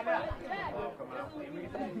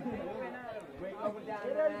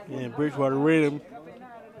 And Bridgewater-Raynham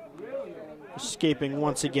escaping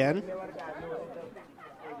once again.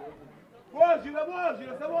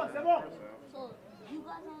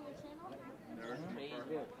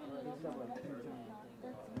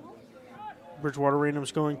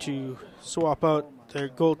 Bridgewater-Raynham's going to swap out their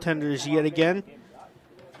goaltenders yet again.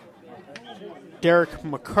 Derek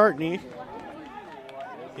McCartney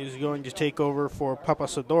is going to take over for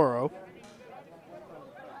Papasadoro.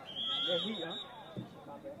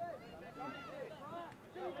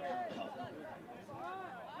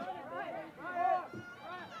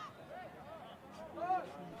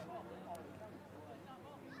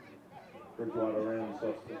 Bridgewater-Raynham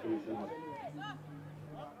substitution.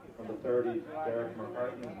 Number 30, Derek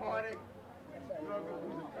McCartney.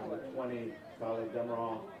 Number 20, Charlie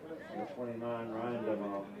Demerol. Number 29, Ryan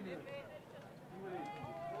Demerol.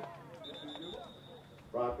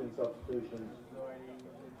 Brockton substitution.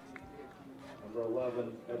 Number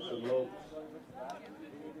 11, Edson Lopes.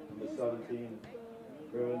 Number 17,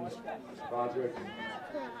 Ruben Roderick.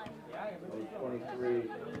 Number 23,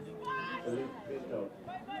 Felipe Pinto.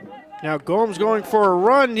 Now Gomes going for a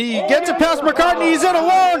run. He gets it past McCartney. He's in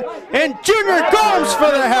alone. And Junior Gomes for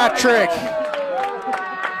the hat trick.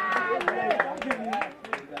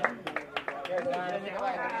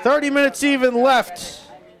 .30 minutes even left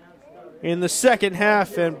in the second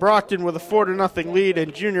half, and Brockton with a 4-0 lead,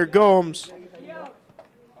 and Junior Gomes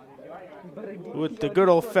with the good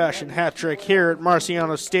old-fashioned hat trick here at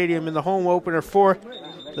Marciano Stadium in the home opener for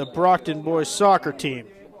the Brockton boys soccer team.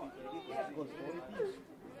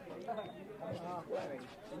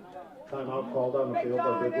 Timeout called on the field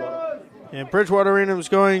by Bridgewater. And Bridgewater-Raynham is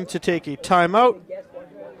going to take a timeout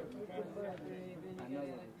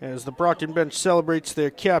as the Brockton bench celebrates their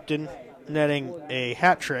captain netting a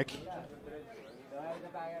hat trick.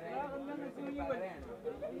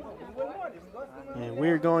 And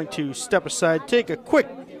we're going to step aside, take a quick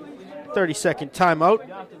 30-second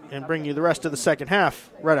timeout, and bring you the rest of the second half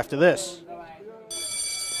right after this.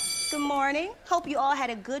 Good morning. Hope you all had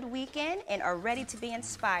a good weekend and are ready to be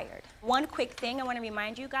inspired. One quick thing I want to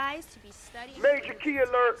remind you guys to be studying. Major key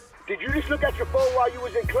alert. Did you just look at your phone while you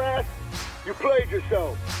was in class? You played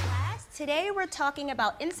yourself. Class, today we're talking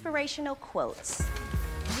about inspirational quotes.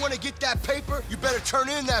 You want to get that paper? You better turn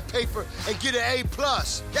in that paper and get an A+.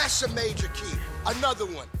 That's a major key. Another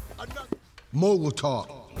one. Mogul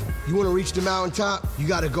talk. You want to reach the mountaintop? You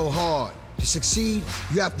got to go hard. To succeed,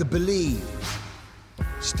 you have to believe.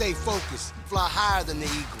 Stay focused. Fly higher than the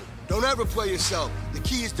eagle. Don't ever play yourself. The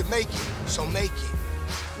key is to make it, so make it.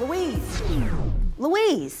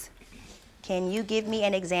 Louise, can you give me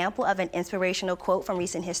an example of an inspirational quote from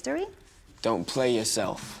recent history? Don't play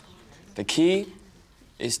yourself. The key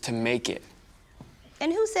is to make it.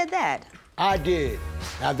 And who said that? I did.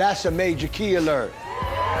 Now that's a major key alert.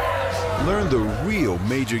 Learn the real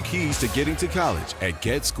major keys to getting to college at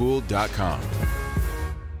getschool.com.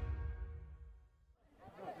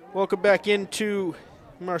 Welcome back into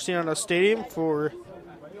Marciano Stadium for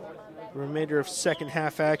Remainder of second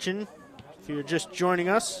half action. If you're just joining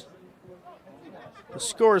us, the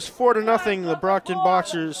score is 4-0. The Brockton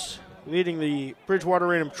Boxers leading the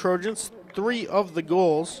Bridgewater-Raynham Trojans. 3 of the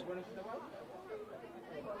goals.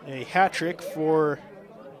 A hat trick for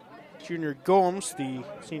Junior Gomes, the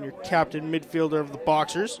senior captain midfielder of the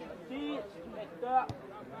Boxers.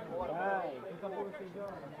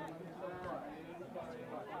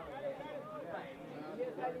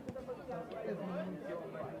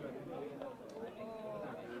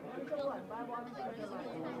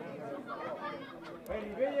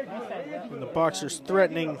 And the Boxers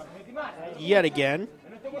threatening yet again.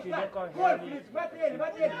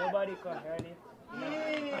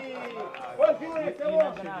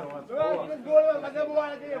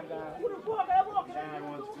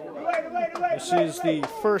 This is the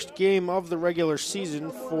first game of the regular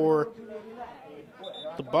season for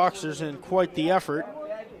the Boxers, and quite the effort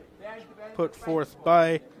put forth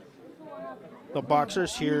by the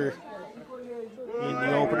Boxers here in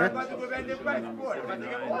the opener.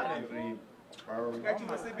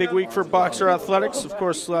 Big week for Boxer Athletics. Of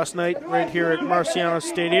course, last night right here at Marciano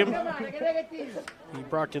Stadium, the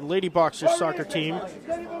Brockton Lady Boxers soccer team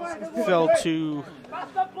fell to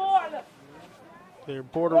their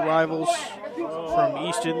border rivals from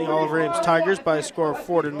Easton, the Olive Ames Tigers, by a score of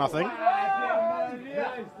 4-0.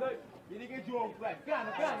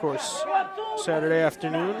 Of course, Saturday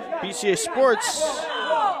afternoon, BCA Sports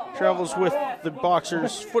travels with the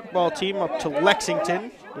Boxers football team up to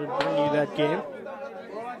Lexington to bring you that game.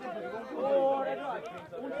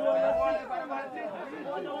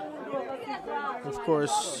 Of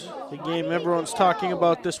course, the game everyone's talking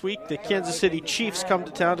about this week, the Kansas City Chiefs come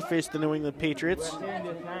to town to face the New England Patriots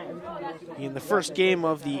in the first game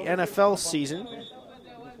of the NFL season.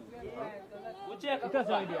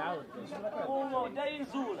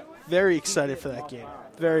 Very excited for that game.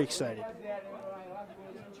 Very excited.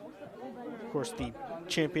 Of course, the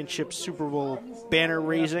championship Super Bowl banner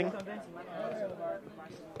raising.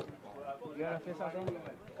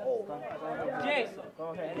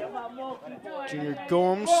 Junior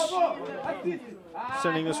Gomes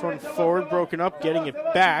sending this one forward, broken up, getting it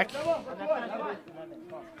back.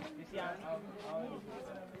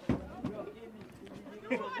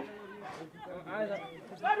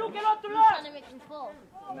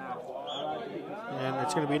 And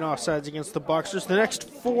it's going to be an offsides against the Boxers. The next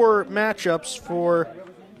 4 matchups for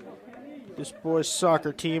this boys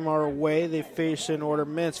soccer team are away. They face in order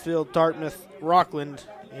Mansfield, Dartmouth, Rockland,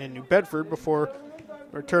 and New Bedford before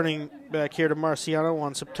returning back here to Marciano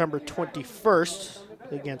on September 21st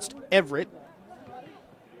against Everett.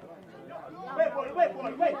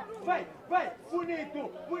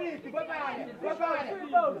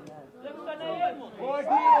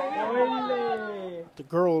 The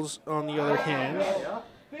girls, on the other hand,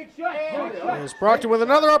 is Brockton with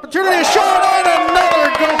another opportunity, a shot and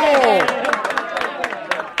another goal!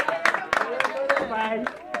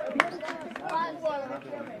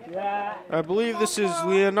 I believe this is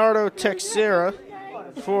Leonardo Texera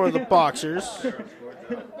for the Boxers.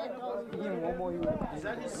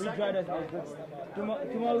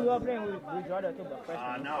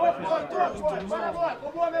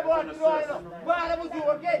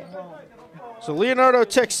 So Leonardo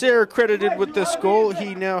Texera credited with this goal.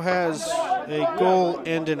 He now has a goal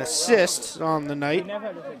and an assist on the night.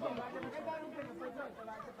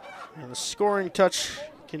 And the scoring touch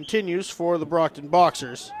continues for the Brockton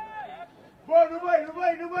Boxers.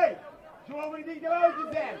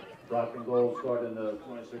 Brockton goal scored in the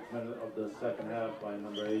 26th minute of the second half by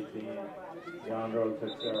number 18, Leonardo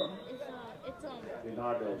Texera.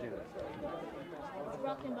 Leonardo.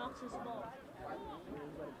 Brockton Boxers ball.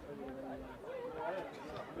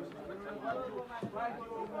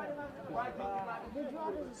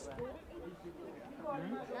 Bridgewater's a school.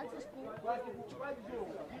 That's a school. What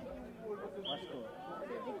school?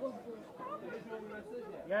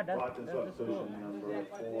 Yeah, that's Brockton substitution number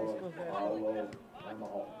 4, Paolo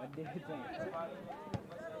Amaho.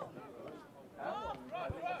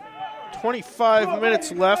 25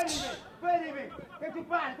 minutes left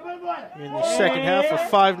in the second half, a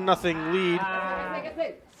 5-0 lead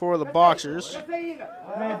for the Boxers.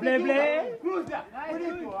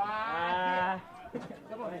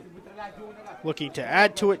 Looking to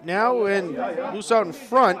add to it now, and loose out in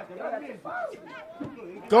front.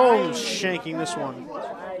 Gomes shanking this one.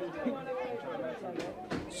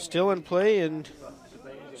 Still in play and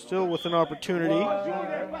still with an opportunity.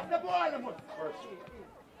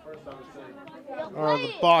 are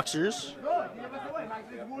the boxers.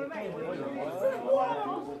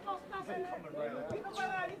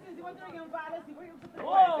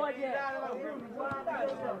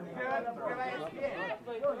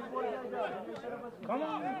 Come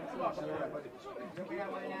on.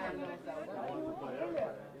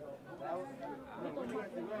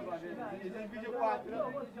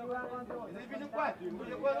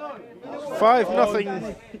 Five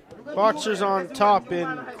nothing. Boxers on top in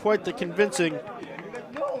quite the convincing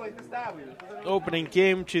opening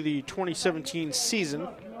game to the 2017 season.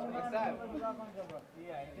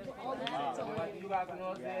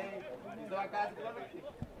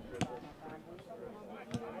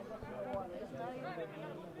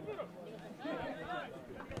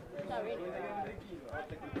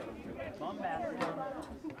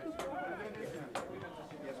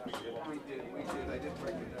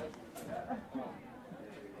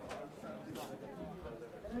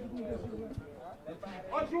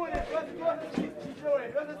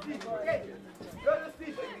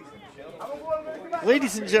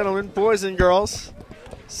 Ladies and gentlemen, boys and girls,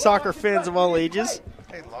 soccer fans of all ages,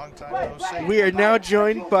 Hey, long time no see. we are now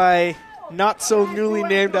joined by not so newly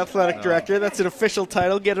named athletic director. That's an official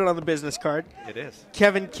title. Get it on the business card. It is.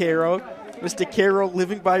 Kevin Cairo. Mr. Cairo,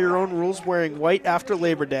 living by your own rules, wearing white after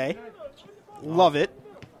Labor Day. Love it.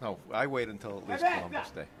 No, I wait until at least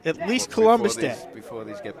Columbus Day. At least Columbus Day. Before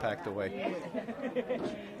these get packed away.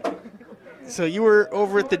 So you were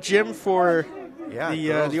over at the gym for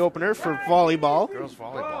the opener for volleyball. Girls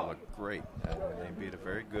volleyball looked great. They beat a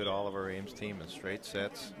very good Oliver Ames team in straight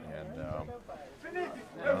sets, and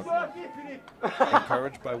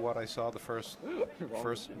encouraged by what I saw the first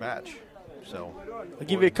match. So I'll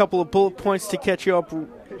give you a couple of bullet points to catch you up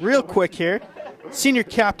real quick here. Senior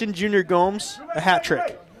captain Junior Gomes, a hat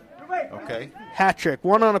trick. Okay. Hat trick.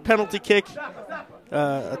 One on a penalty kick,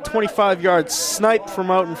 a 25-yard snipe from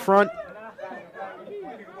out in front,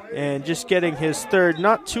 and just getting his third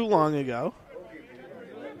not too long ago.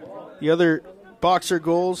 The other boxer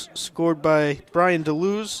goals scored by Brian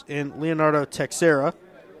DeLuz and Leonardo Texera.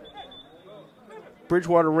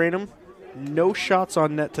 Bridgewater-Raynham, no shots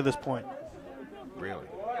on net to this point. Really?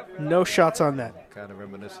 No shots on net. Kind of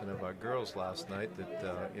reminiscent of our girls last night that,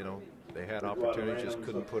 they had opportunities, just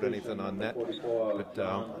couldn't put anything on net. But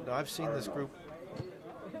no, I've seen this group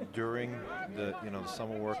during the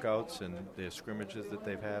summer workouts and the scrimmages that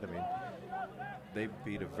they've had. I mean, they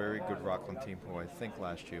beat a very good Rockland team who I think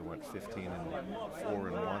last year went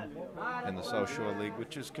 15-4-1 in the South Shore League,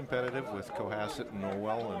 which is competitive with Cohasset and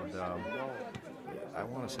Norwell. And I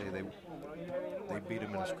want to say they beat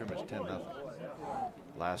them in a scrimmage 10-0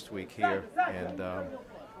 last week here, and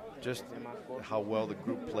just how well the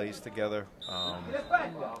group plays together.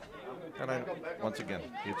 And once again,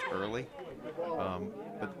 it's early,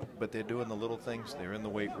 but they're doing the little things. They're in the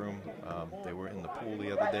weight room. They were in the pool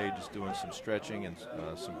the other day just doing some stretching and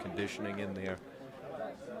some conditioning in there.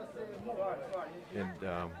 And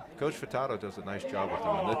Coach Furtado does a nice job with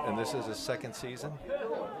them. And this is his second season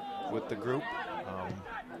with the group.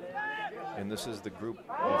 And this is the group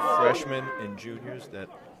of freshmen and juniors that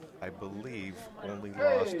I believe only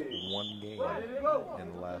lost one game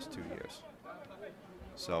in the last 2 years.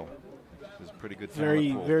 So it's a pretty good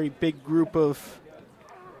Very, pool. very big group of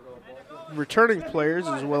returning players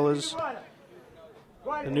as well as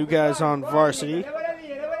the new guys on varsity.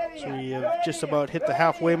 So we have just about hit the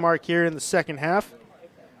halfway mark here in the second half.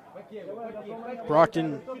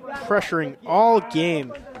 Brockton pressuring all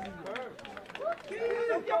game.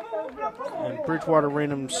 And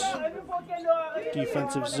Bridgewater-Raynham's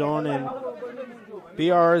defensive zone, and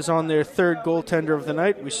BR is on their third goaltender of the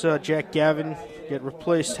night. We saw Jack Gavin get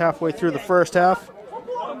replaced halfway through the first half.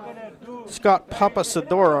 Scott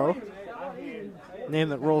Papasadoro, name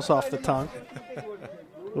that rolls off the tongue,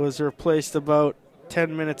 was replaced about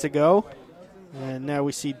 10 minutes ago. And now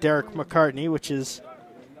we see Derek McCartney, which is,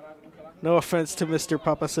 no offense to Mr.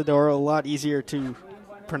 Papasadoro, a lot easier to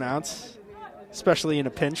pronounce, especially in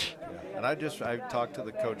a pinch. And I talked to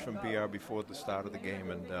the coach from BR before the start of the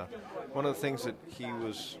game, and one of the things that he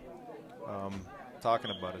was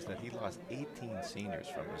talking about is that he lost 18 seniors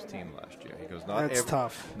from his team last year. He goes, That's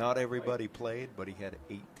tough. Not everybody played, but he had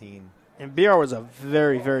 18. And BR was a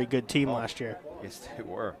very, very good team last year. Yes, they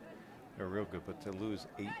were. They were real good, but to lose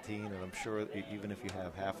 18, and I'm sure even if you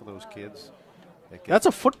have half of those kids. That's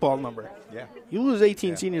a football number. Yeah. You lose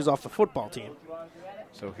 18 seniors off the football team.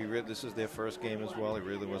 So this is their first game as well. He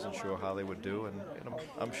really wasn't sure how they would do, and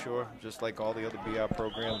I'm sure, just like all the other BR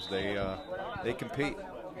programs, they compete.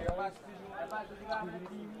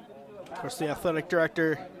 Of course, the athletic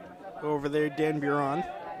director over there, Dan Buron,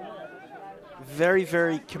 very,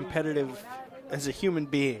 very competitive as a human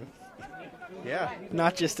being. Yeah.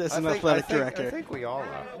 Not just as an athletic director. I think we all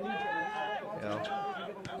are. You know,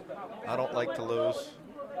 I don't like to lose.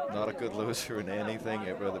 Not a good loser in anything,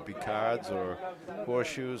 whether it be cards or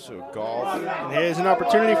horseshoes or golf. And here's an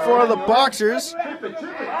opportunity for the Boxers.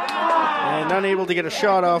 And unable to get a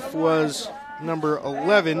shot off was number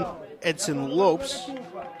 11, Edson Lopes.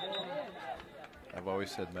 I've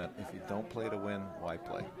always said, Matt, if you don't play to win, why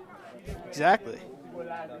play? Exactly.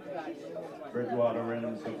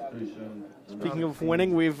 Bridgewater-Raynham substitution. Speaking of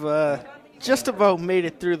winning, we've just about made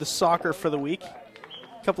it through the soccer for the week.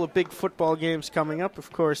 A couple of big football games coming up,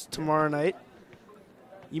 of course, tomorrow night.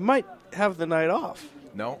 You might have the night off.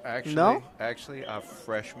 No, actually, No? actually, our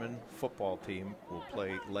freshman football team will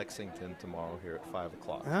play Lexington tomorrow here at 5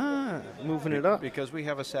 o'clock. Ah, moving it up. Because we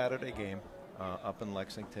have a Saturday game up in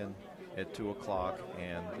Lexington at 2 o'clock.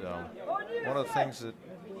 And one of the things that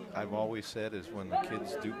I've always said is when the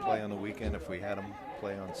kids do play on the weekend, if we had them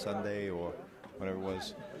play on Sunday or whatever it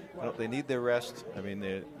was, you know, they need their rest. I mean,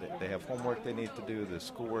 they have homework they need to do, there's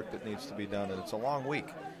schoolwork that needs to be done, and it's a long week.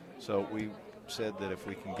 So we said that if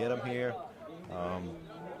we can get them here,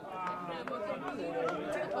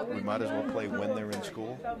 we might as well play when they're in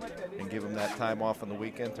school and give them that time off on the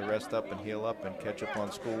weekend to rest up and heal up and catch up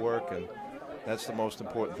on schoolwork. And that's the most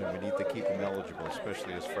important thing. We need to keep them eligible,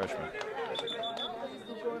 especially as freshmen.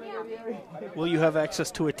 Will you have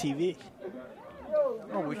access to a TV?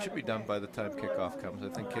 Oh, we should be done by the time kickoff comes. I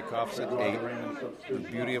think kickoff's at 8. The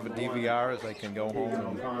beauty of a DVR is I can go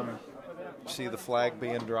home and see the flag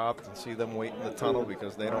being dropped and see them wait in the tunnel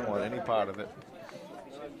because they don't want any part of it.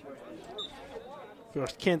 Of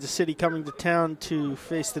course, Kansas City coming to town to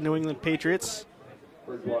face the New England Patriots.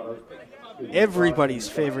 Everybody's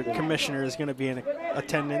favorite commissioner is going to be in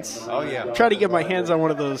attendance. Oh, yeah. Try to get my hands on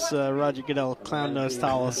one of those Roger Goodell clown nose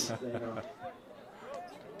towels.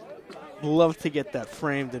 Love to get that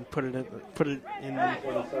framed and put it in.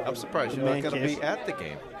 I'm surprised you're not going to be at the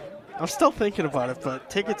game. I'm still thinking about it, but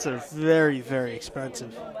tickets are very, very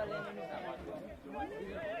expensive.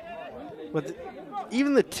 But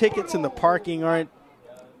even the tickets and the parking aren't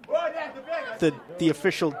the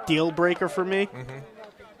official deal breaker for me.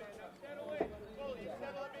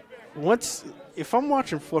 If I'm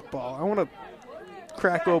watching football, I want to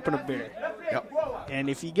crack open a beer. Yep. And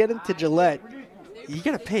if you get into Gillette, you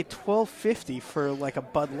got to pay $12.50 for like a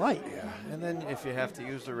Bud Light. Yeah, and then if you have to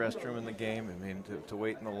use the restroom in the game, I mean, to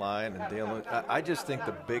wait in the line and deal with I just think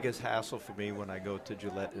the biggest hassle for me when I go to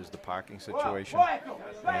Gillette is the parking situation.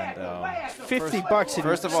 And $50 and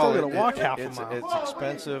first of you're all, still going to walk half a mile. It's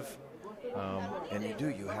expensive, and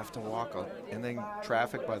you have to walk, and then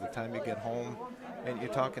traffic by the time you get home, and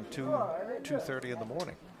you're talking 2:30 in the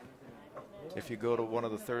morning. If you go to one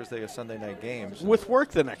of the Thursday or Sunday night games. With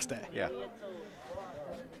work the next day. Yeah.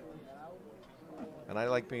 And I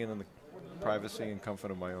like being in the privacy and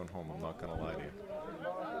comfort of my own home. I'm not going to lie to you.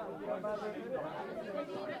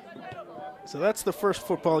 So that's the first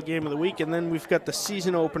football game of the week, and then we've got the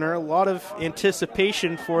season opener. A lot of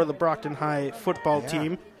anticipation for the Brockton High football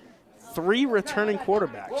team. 3 returning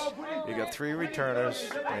quarterbacks. You got 3 returners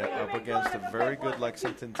up against a very good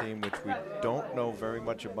Lexington team, which we don't know very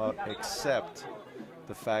much about, except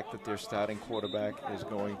the fact that their starting quarterback is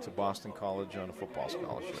going to Boston College on a football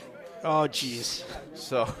scholarship. Oh, geez.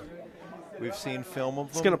 So we've seen film of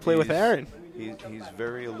him. He's going to play with Aaron. He's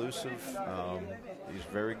very elusive. He's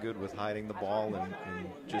very good with hiding the ball and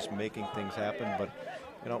just making things happen. But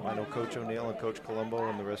you know, I know Coach O'Neill and Coach Colombo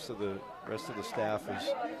and the rest of the staff is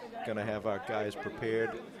going to have our guys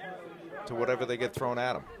prepared to whatever they get thrown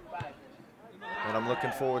at them. And I'm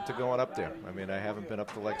looking forward to going up there. I mean, I haven't been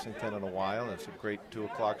up to Lexington in a while. It's a great 2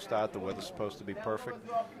 o'clock start. The weather's supposed to be perfect.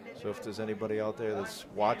 So if there's anybody out there that's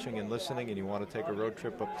watching and listening and you want to take a road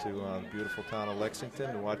trip up to the beautiful town of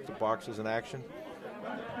Lexington to watch the Boxers in action,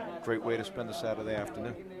 great way to spend a Saturday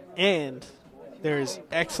afternoon. And there's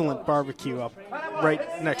excellent barbecue up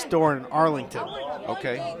right next door in Arlington.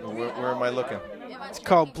 Okay. Where am I looking? It's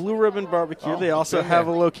called Blue Ribbon Barbecue. They also have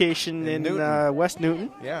a location in West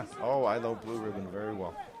Newton. Yeah. Oh, I know Blue Ribbon very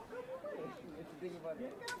well.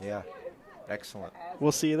 Yeah. Excellent.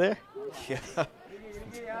 We'll see you there. Yeah.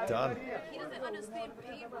 Done. He doesn't understand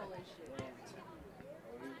payroll and shit.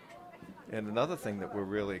 And another thing that we're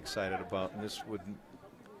really excited about, and this would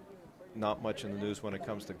not much in the news when it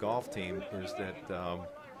comes to golf team, is that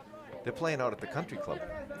they're playing out at the country club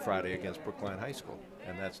Friday against Brookline High School.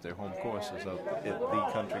 And that's their home course, is at the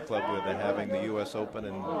country club where they're having the U.S. Open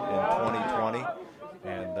in 2020.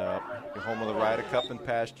 And home of the Ryder Cup in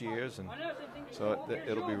past years. And so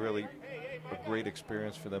it'll be really a great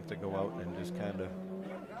experience for them to go out and just kind of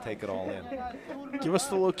take it all in. Give us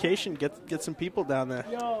the location. Get some people down there.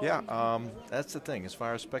 Yeah, that's the thing. As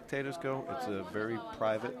far as spectators go, it's a very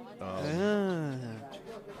private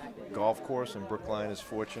golf course, and Brookline is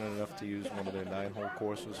fortunate enough to use one of their 9-hole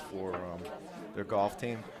courses for their golf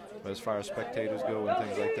team. But as far as spectators go and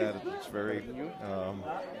things like that, it's very.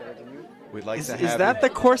 We'd like to have. Is that the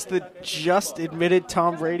course that just admitted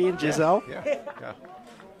Tom Brady and Giselle? Yeah.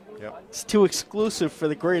 Yep. It's too exclusive for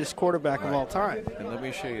the greatest quarterback of all time. And let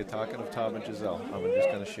me show you, talking of Tom and Giselle, I'm just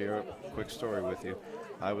going to share a quick story with you.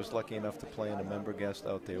 I was lucky enough to play in a member guest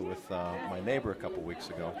out there with my neighbor a couple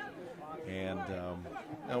weeks ago. And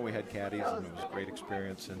we had caddies, and it was a great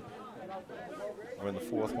experience. And we're in the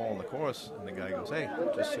 4th hole in the course, and the guy goes, "Hey,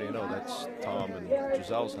 just so you know, that's Tom and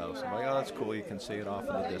Giselle's house." I'm like, "Oh, that's cool. You can see it off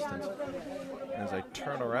in the distance." And as I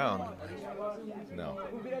turn around, I'm like, "No."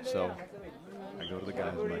 So I go to the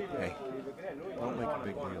guys, I'm like, "Hey, don't make a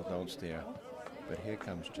big deal, don't stare. But here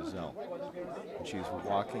comes Giselle." And she's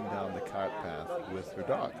walking down the cart path with her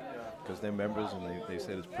dog, because they're members, and they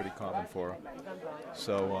said it's pretty common for her.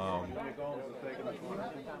 So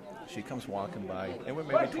she comes walking by, and we're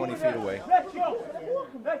maybe 20 feet away.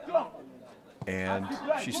 And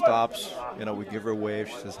she stops, we give her a wave,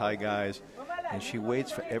 she says, "Hi, guys." And she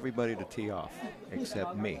waits for everybody to tee off,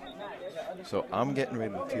 except me. So I'm getting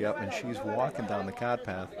ready to tee up, and she's walking down the cart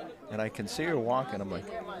path, and I can see her walking. I'm like,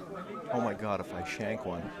 "Oh my God, if I shank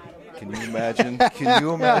one." Can you imagine? Can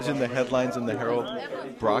you imagine the headlines in the Herald?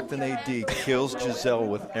 Brockton AD kills Giselle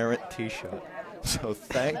with errant tee shot. So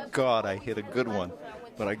thank God I hit a good one.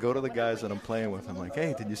 But I go to the guys that I'm playing with. I'm like,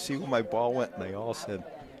 "Hey, did you see where my ball went?" And they all said,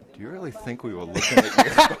 "Do you really think we were looking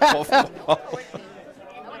at your golf ball?"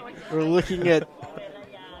 We're looking at,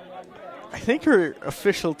 I think her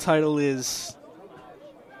official title is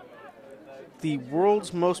the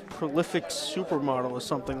world's most prolific supermodel or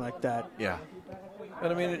something like that. Yeah.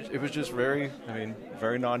 And I mean, it was just very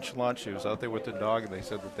nonchalant. She was out there with the dog, and they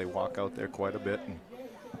said that they walk out there quite a bit. And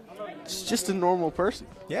it's just a normal person.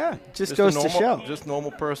 Yeah. Just goes to show. Just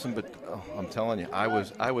normal person, but I'm telling you, I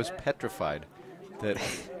was petrified that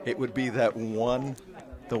it would be the one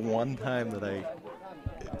time that I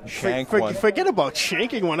shanked one. Forget about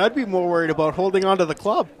shanking one. I'd be more worried about holding onto the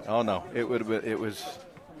club. Oh, no. It was,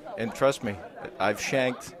 and trust me, I've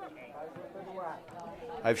shanked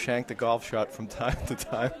a golf shot from time to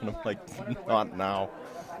time, and I'm like, not now.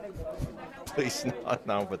 Please, not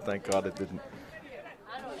now, but thank God it didn't.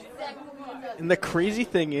 And the crazy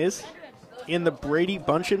thing is, in the Brady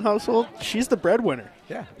Bunchen household, she's the breadwinner.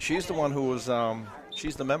 Yeah, she's the one who was,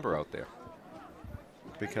 she's the member out there.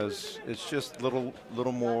 Because it's just little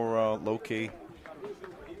more low-key.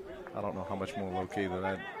 I don't know how much more low-key than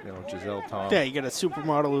that, Giselle, Tom. Yeah, you get a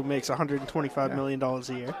supermodel who makes $125 million a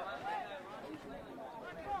year.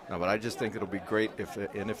 No, but I just think it'll be great if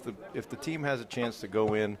the team has a chance to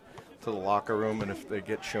go in to the locker room, and if they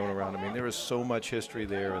get shown around. I mean, there is so much history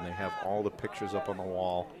there, and they have all the pictures up on the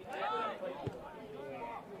wall.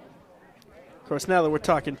 Of course, now that we're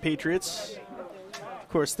talking Patriots, of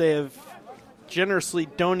course, they have generously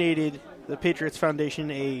donated the Patriots Foundation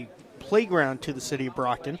a playground to the city of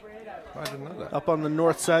Brockton. I didn't know that. Up on the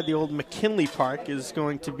north side, the old McKinley Park is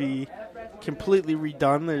going to be completely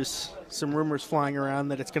redone. There's some rumors flying around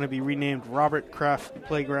that it's going to be renamed Robert Kraft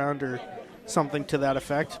Playground or something to that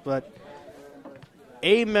effect, but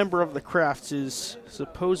a member of the Crafts is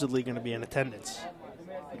supposedly going to be in attendance,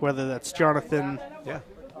 whether that's Jonathan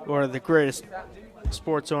or the greatest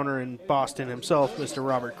sports owner in Boston himself, Mr.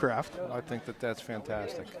 Robert Kraft. I think that's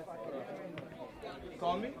fantastic.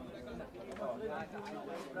 Of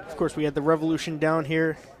course, we had the Revolution down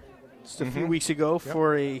here just a few weeks ago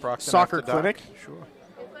for a Brockton soccer clinic. Sure.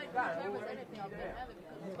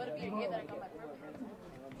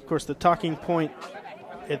 Of course, the talking point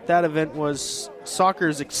at that event was soccer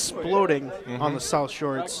is exploding on the South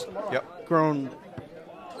Shore. It's grown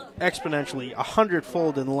exponentially,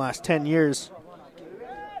 100-fold in the last 10 years.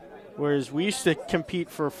 Whereas we used to compete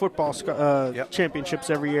for football championships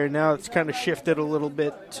every year. Now it's kind of shifted a little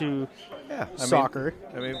bit to soccer.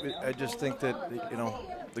 I just think that,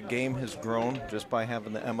 the game has grown just by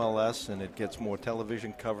having the MLS, and it gets more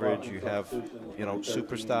television coverage. You have,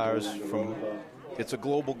 superstars from. It's a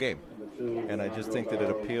global game, and I just think that it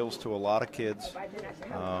appeals to a lot of kids.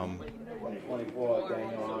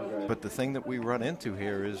 But the thing that we run into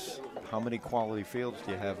here is how many quality fields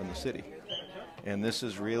do you have in the city? And this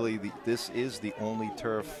is really the only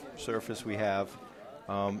turf surface we have.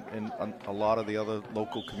 In a lot of the other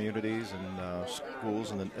local communities and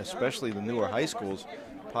schools, and especially the newer high schools,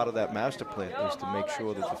 part of that master plan is to make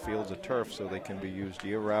sure that the fields are turf so they can be used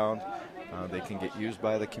year-round. They can get used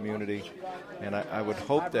by the community. And I would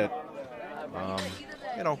hope that,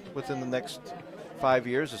 you know, within the next 5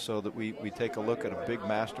 years or so that we take a look at a big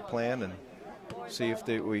master plan and see if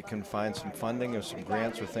we can find some funding or some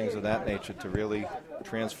grants or things of that nature to really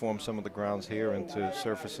transform some of the grounds here into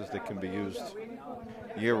surfaces that can be used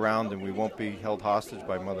year-round, and we won't be held hostage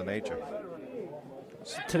by Mother Nature.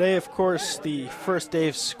 So today, of course, the first day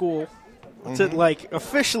of school. What's it like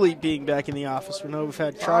officially being back in the office? We know we've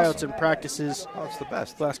had tryouts and practices. Oh, it's the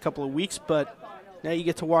best. The last couple of weeks, but now you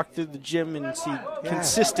get to walk through the gym and see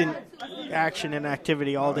consistent action and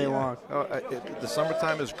activity all day long. The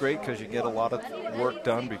summertime is great because you get a lot of work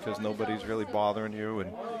done because nobody's really bothering you,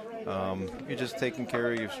 and you're just taking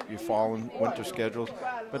care of your fall and winter schedules.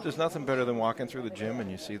 But there's nothing better than walking through the gym and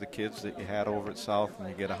you see the kids that you had over at South, and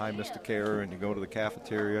you get a hi, Mr. Care, and you go to the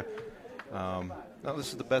cafeteria. No, this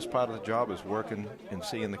is the best part of the job, is working and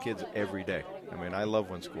seeing the kids every day. I mean, I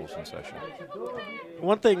love when school's in session.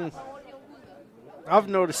 One thing I've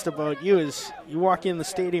noticed about you is you walk in the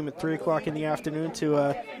stadium at 3 o'clock in the afternoon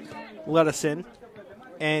to let us in,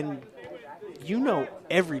 and you know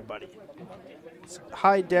everybody. It's,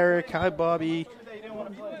 hi, Derek. Hi, Bobby.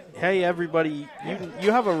 Hey, everybody.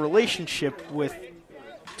 You have a relationship with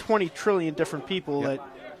 20 trillion different people that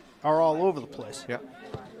are all over the place. Yeah.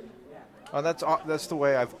 Oh, that's the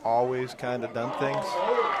way I've always kind of done things.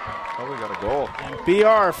 Oh, we got a goal. And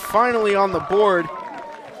BR finally on the board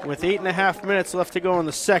with 8.5 minutes left to go in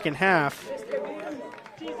the second half.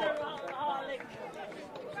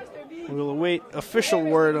 We'll await official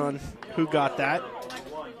word on who got that.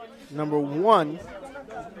 Number 1,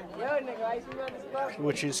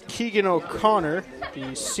 which is Keegan O'Connor,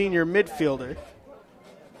 the senior midfielder.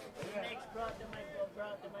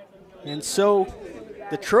 And so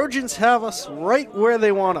the Trojans have us right where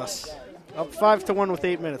they want us. Up 5-1 with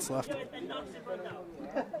 8 minutes left.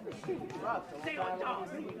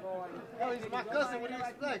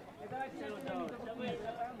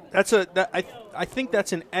 I think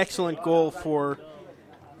that's an excellent goal for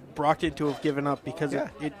Brockton to have given up, because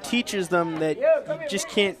it teaches them that you just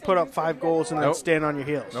can't put up 5 goals and then stand on your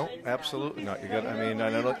heels. No, absolutely not.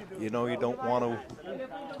 I know you don't want to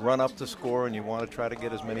run up the score and you want to try to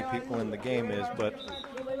get as many people in the game but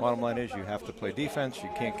bottom line is you have to play defense. You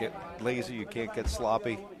can't get lazy. You can't get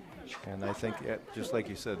sloppy. And I think, just like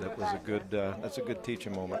you said, that was that's a good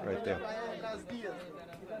teaching moment right there.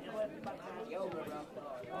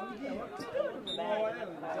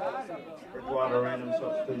 Bridgewater-Raynham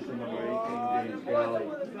substitution number 18, James Galley.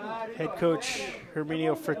 Head coach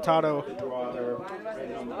Herminio Furtado,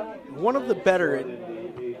 one of the better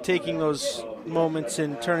at taking those moments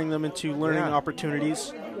and turning them into learning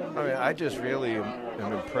opportunities. I mean, I just really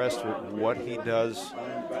am impressed with what he does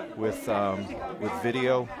with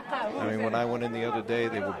video. I mean, when I went in the other day,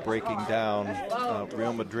 they were breaking down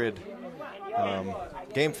Real Madrid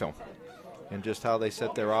game film and just how they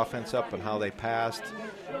set their offense up and how they passed,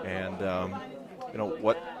 and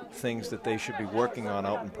what things that they should be working on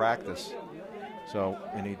out in practice. So,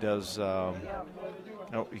 and he does.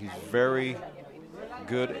 He's very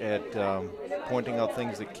good at pointing out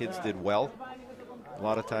things that kids did well. A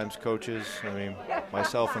lot of times coaches, I mean,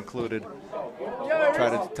 myself included, try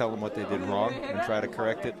to tell them what they did wrong and try to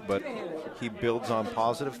correct it, but he builds on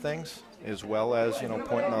positive things as well as,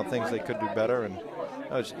 pointing out things they could do better. And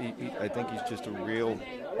I think he's just he's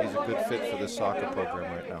a good fit for this soccer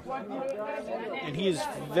program right now. And he is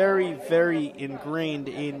very, very ingrained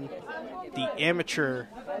in the amateur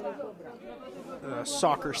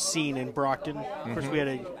soccer scene in Brockton. Of course, we had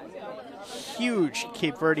a huge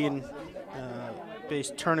Cape Verdean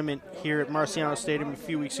based tournament here at Marciano Stadium a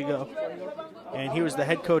few weeks ago, and he was the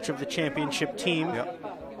head coach of the championship team.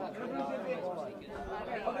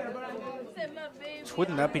 So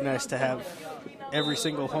wouldn't that be nice to have every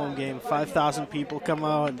single home game 5,000 people come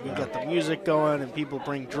out, and we got the music going and people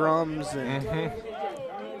bring drums, and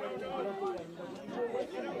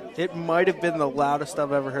it might have been the loudest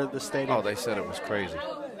I've ever heard the stadium. Oh, they said it was crazy.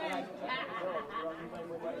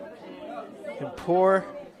 And poor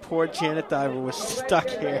Janet Diver was stuck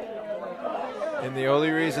here. And the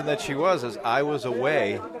only reason that she was is I was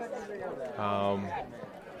away. I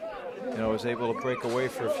was able to break away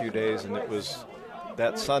for a few days, and it was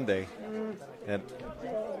that Sunday, and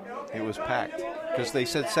it was packed. Because they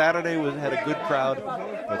said Saturday had a good crowd,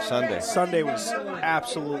 but Sunday was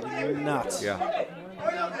absolutely nuts. Yeah.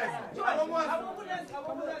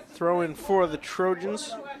 Throw in for the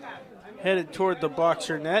Trojans, headed toward the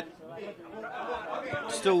boxer net.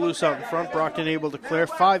 Still loose out in front. Brockton able to clear.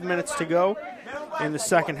 5 minutes to go. in the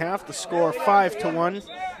second half. The score 5-1.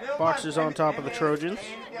 Boxers on top of the Trojans.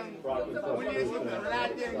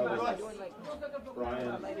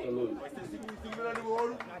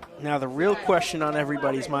 Now the real question on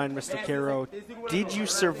everybody's mind, Mr. Caro, did you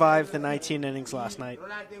survive the 19 innings last night?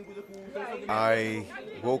 I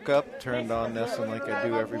woke up, turned on Nesson like I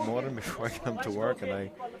do every morning before I come to work, and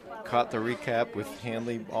I caught the recap with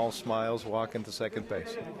Hanley all smiles walking to second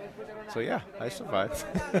base. So yeah, I survived.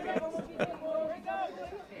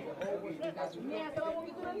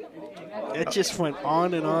 It just went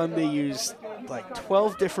on and on. They used like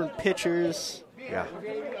 12 different pitchers. Yeah.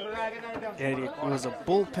 And it was a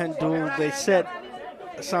bullpen duel. They said,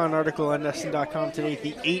 I saw an article on Nesson.com today,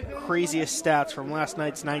 the 8 craziest stats from last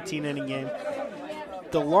night's 19-inning game.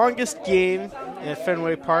 The longest game at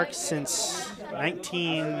Fenway Park since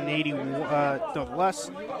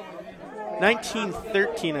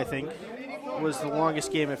 1913, I think, was the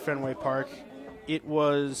longest game at Fenway Park. It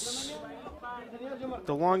was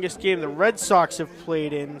the longest game the Red Sox have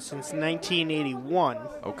played in since 1981.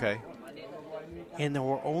 Okay. And there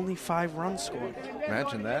were only 5 runs scored.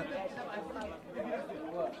 Imagine that.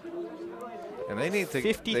 And they need to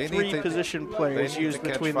 53 position players used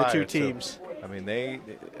between the two teams. I mean,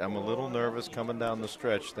 I'm a little nervous coming down the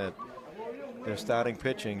stretch that their starting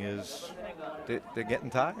pitching is they're getting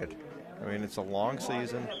tired. I mean, it's a long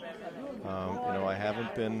season. I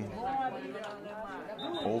haven't been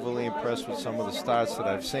overly impressed with some of the starts that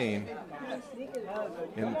I've seen.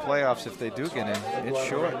 In the playoffs, if they do get in, it's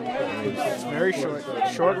short. I mean, it's very short.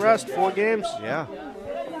 Short rest, 4 games. Yeah.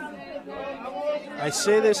 I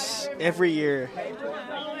say this every year.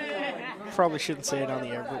 Probably shouldn't say it on the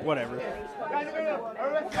air, but whatever.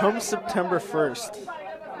 Come September 1st,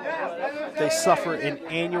 they suffer an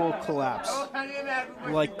annual collapse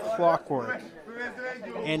like clockwork.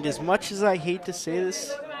 And as much as I hate to say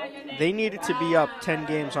this, they needed to be up 10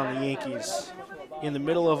 games on the Yankees in the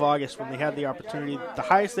middle of August when they had the opportunity. The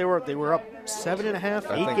highest they were up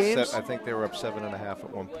 7.5, 8 games. I think they were up 7.5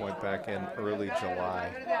 at one point back in early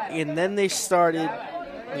July. And then the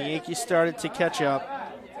Yankees started to catch up.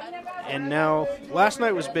 And now, last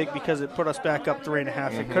night was big because it put us back up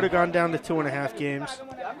 3.5. It could have gone down to 2.5 games.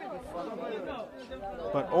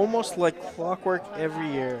 But almost like clockwork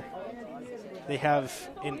every year, they have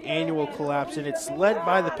an annual collapse, and it's led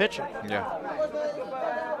by the pitcher. Yeah.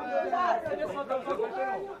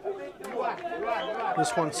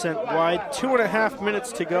 This one sent wide. 2.5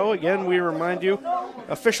 minutes to go. Again, we remind you,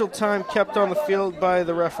 official time kept on the field by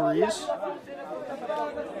the referees.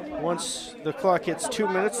 Once the clock hits 2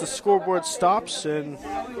 minutes, the scoreboard stops, and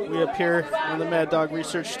we appear on the Mad Dog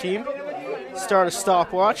Research team. Start a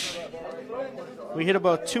stopwatch. We hit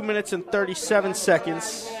about 2 minutes and 37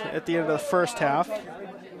 seconds at the end of the first half.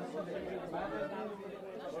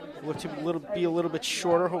 Look to be a little bit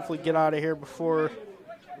shorter. Hopefully get out of here before,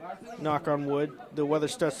 knock on wood, the weather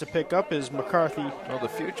starts to pick up. Is McCarthy. Well, the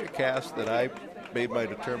future cast that I made my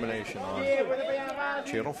determination on,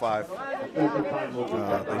 Channel 5,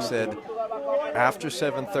 they said after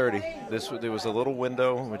 7:30, there was a little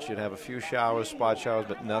window in which you'd have a few showers, spot showers,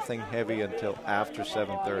 but nothing heavy until after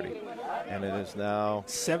 7:30. And it is now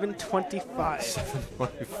 7:25.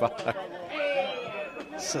 7:25.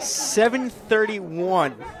 So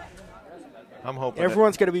 7:31. I'm hoping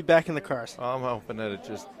everyone's going to be back in the cars. I'm hoping that it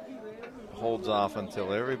just holds off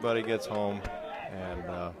until everybody gets home, and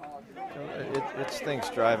it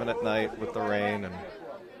stinks driving at night with the rain. And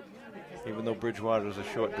even though Bridgewater is a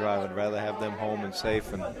short drive, I'd rather have them home and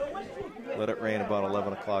safe and let it rain about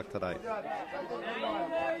 11 o'clock tonight,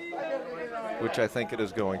 which I think it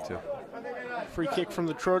is going to. Free kick from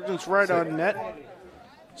the Trojans right on net.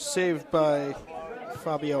 Saved by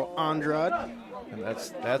Fabio Andrade. And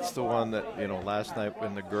that's the one that, last night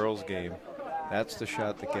in the girls' game, that's the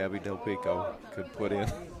shot that Gabby Del Pico could put in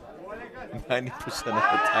 90% of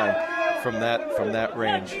the time from that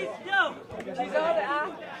range.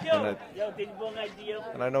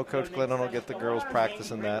 And I know Coach Glennon will get the girls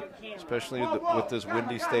practicing that, especially with this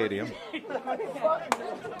windy stadium.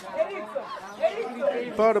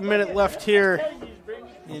 About a minute left here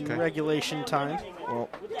in regulation time. Well,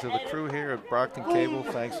 to the crew here at Brockton Cable,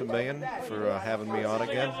 thanks a million for having me on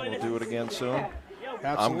again. We'll do it again soon.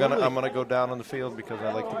 Absolutely. I'm gonna go down on the field because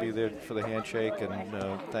I like to be there for the handshake and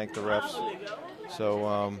thank the refs.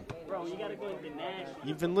 So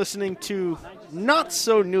you've been listening to not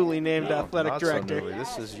so newly named athletic director. So newly.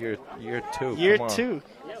 This is year 2. Year 2.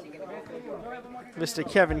 Mr.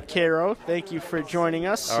 Kevin Caro, thank you for joining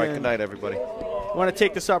us. All right, good night, everybody. I want to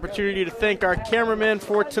take this opportunity to thank our cameraman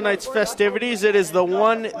for tonight's festivities. It is the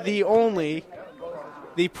one, the only,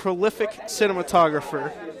 the prolific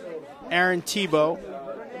cinematographer, Aaron Tebow.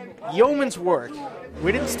 Yeoman's work.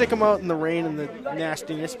 We didn't stick him out in the rain and the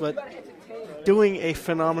nastiness, but doing a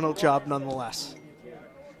phenomenal job nonetheless.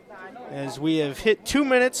 As we have hit 2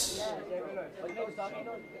 minutes,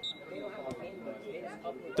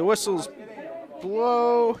 the whistles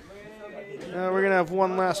blow. We're going to have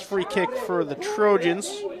one last free kick for the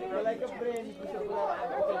Trojans.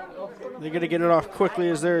 They're going to get it off quickly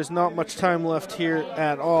as there is not much time left here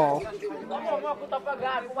at all.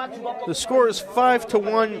 The score is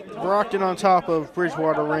 5-1, Brockton on top of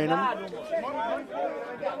Bridgewater-Raynham.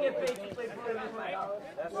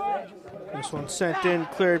 This one sent in,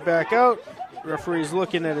 cleared back out. Referee's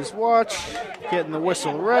looking at his watch, getting the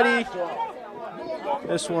whistle ready.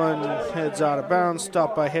 This one heads out of bounds,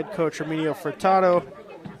 stopped by head coach Arminio Furtado.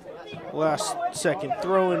 Last second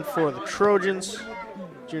throw in for the Trojans.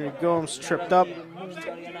 Junior Gomes tripped up.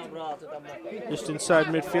 Just inside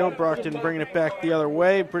midfield, Brockton bringing it back the other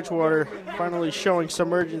way. Bridgewater finally showing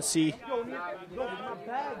some urgency.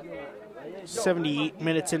 78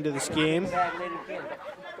 minutes into this game.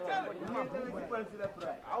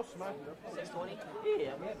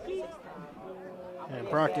 And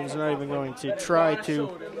Brockton's not even going to try to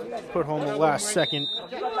put home the last second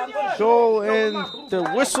goal, and the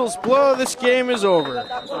whistles blow. This game is over.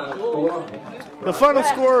 The final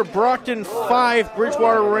score, Brockton 5,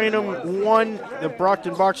 Bridgewater-Raynham 1. The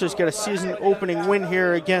Brockton Boxers get a season opening win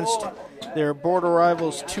here against their border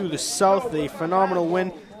rivals to the south. A phenomenal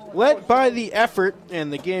win led by the effort,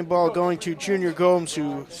 and the game ball going to Junior Gomes,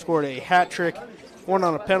 who scored a hat trick, one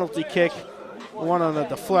on a penalty kick, one on a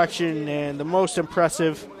deflection, and the most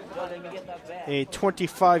impressive, a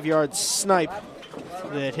 25-yard snipe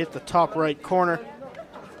that hit the top right corner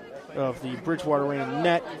of the Bridgewater-Raynham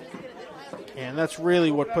net. And that's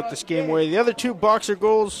really what put this game away. The other two Boxer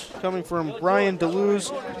goals coming from Brian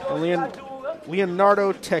DeLuz and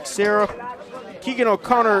Leonardo Texera. Keegan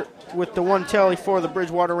O'Connor with the one tally for the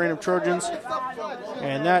Bridgewater-Raynham Trojans.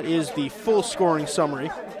 And that is the full scoring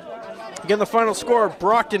summary. Again, the final score,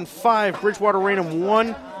 Brockton 5, Bridgewater-Raynham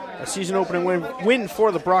 1. A season opening win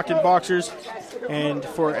for the Brockton Boxers. And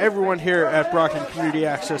for everyone here at Brockton Community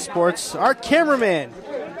Access Sports, our cameraman,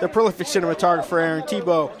 the prolific cinematographer Aaron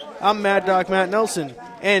Tebow, I'm Mad Dog Matt Nelson,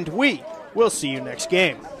 and we will see you next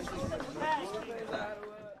game.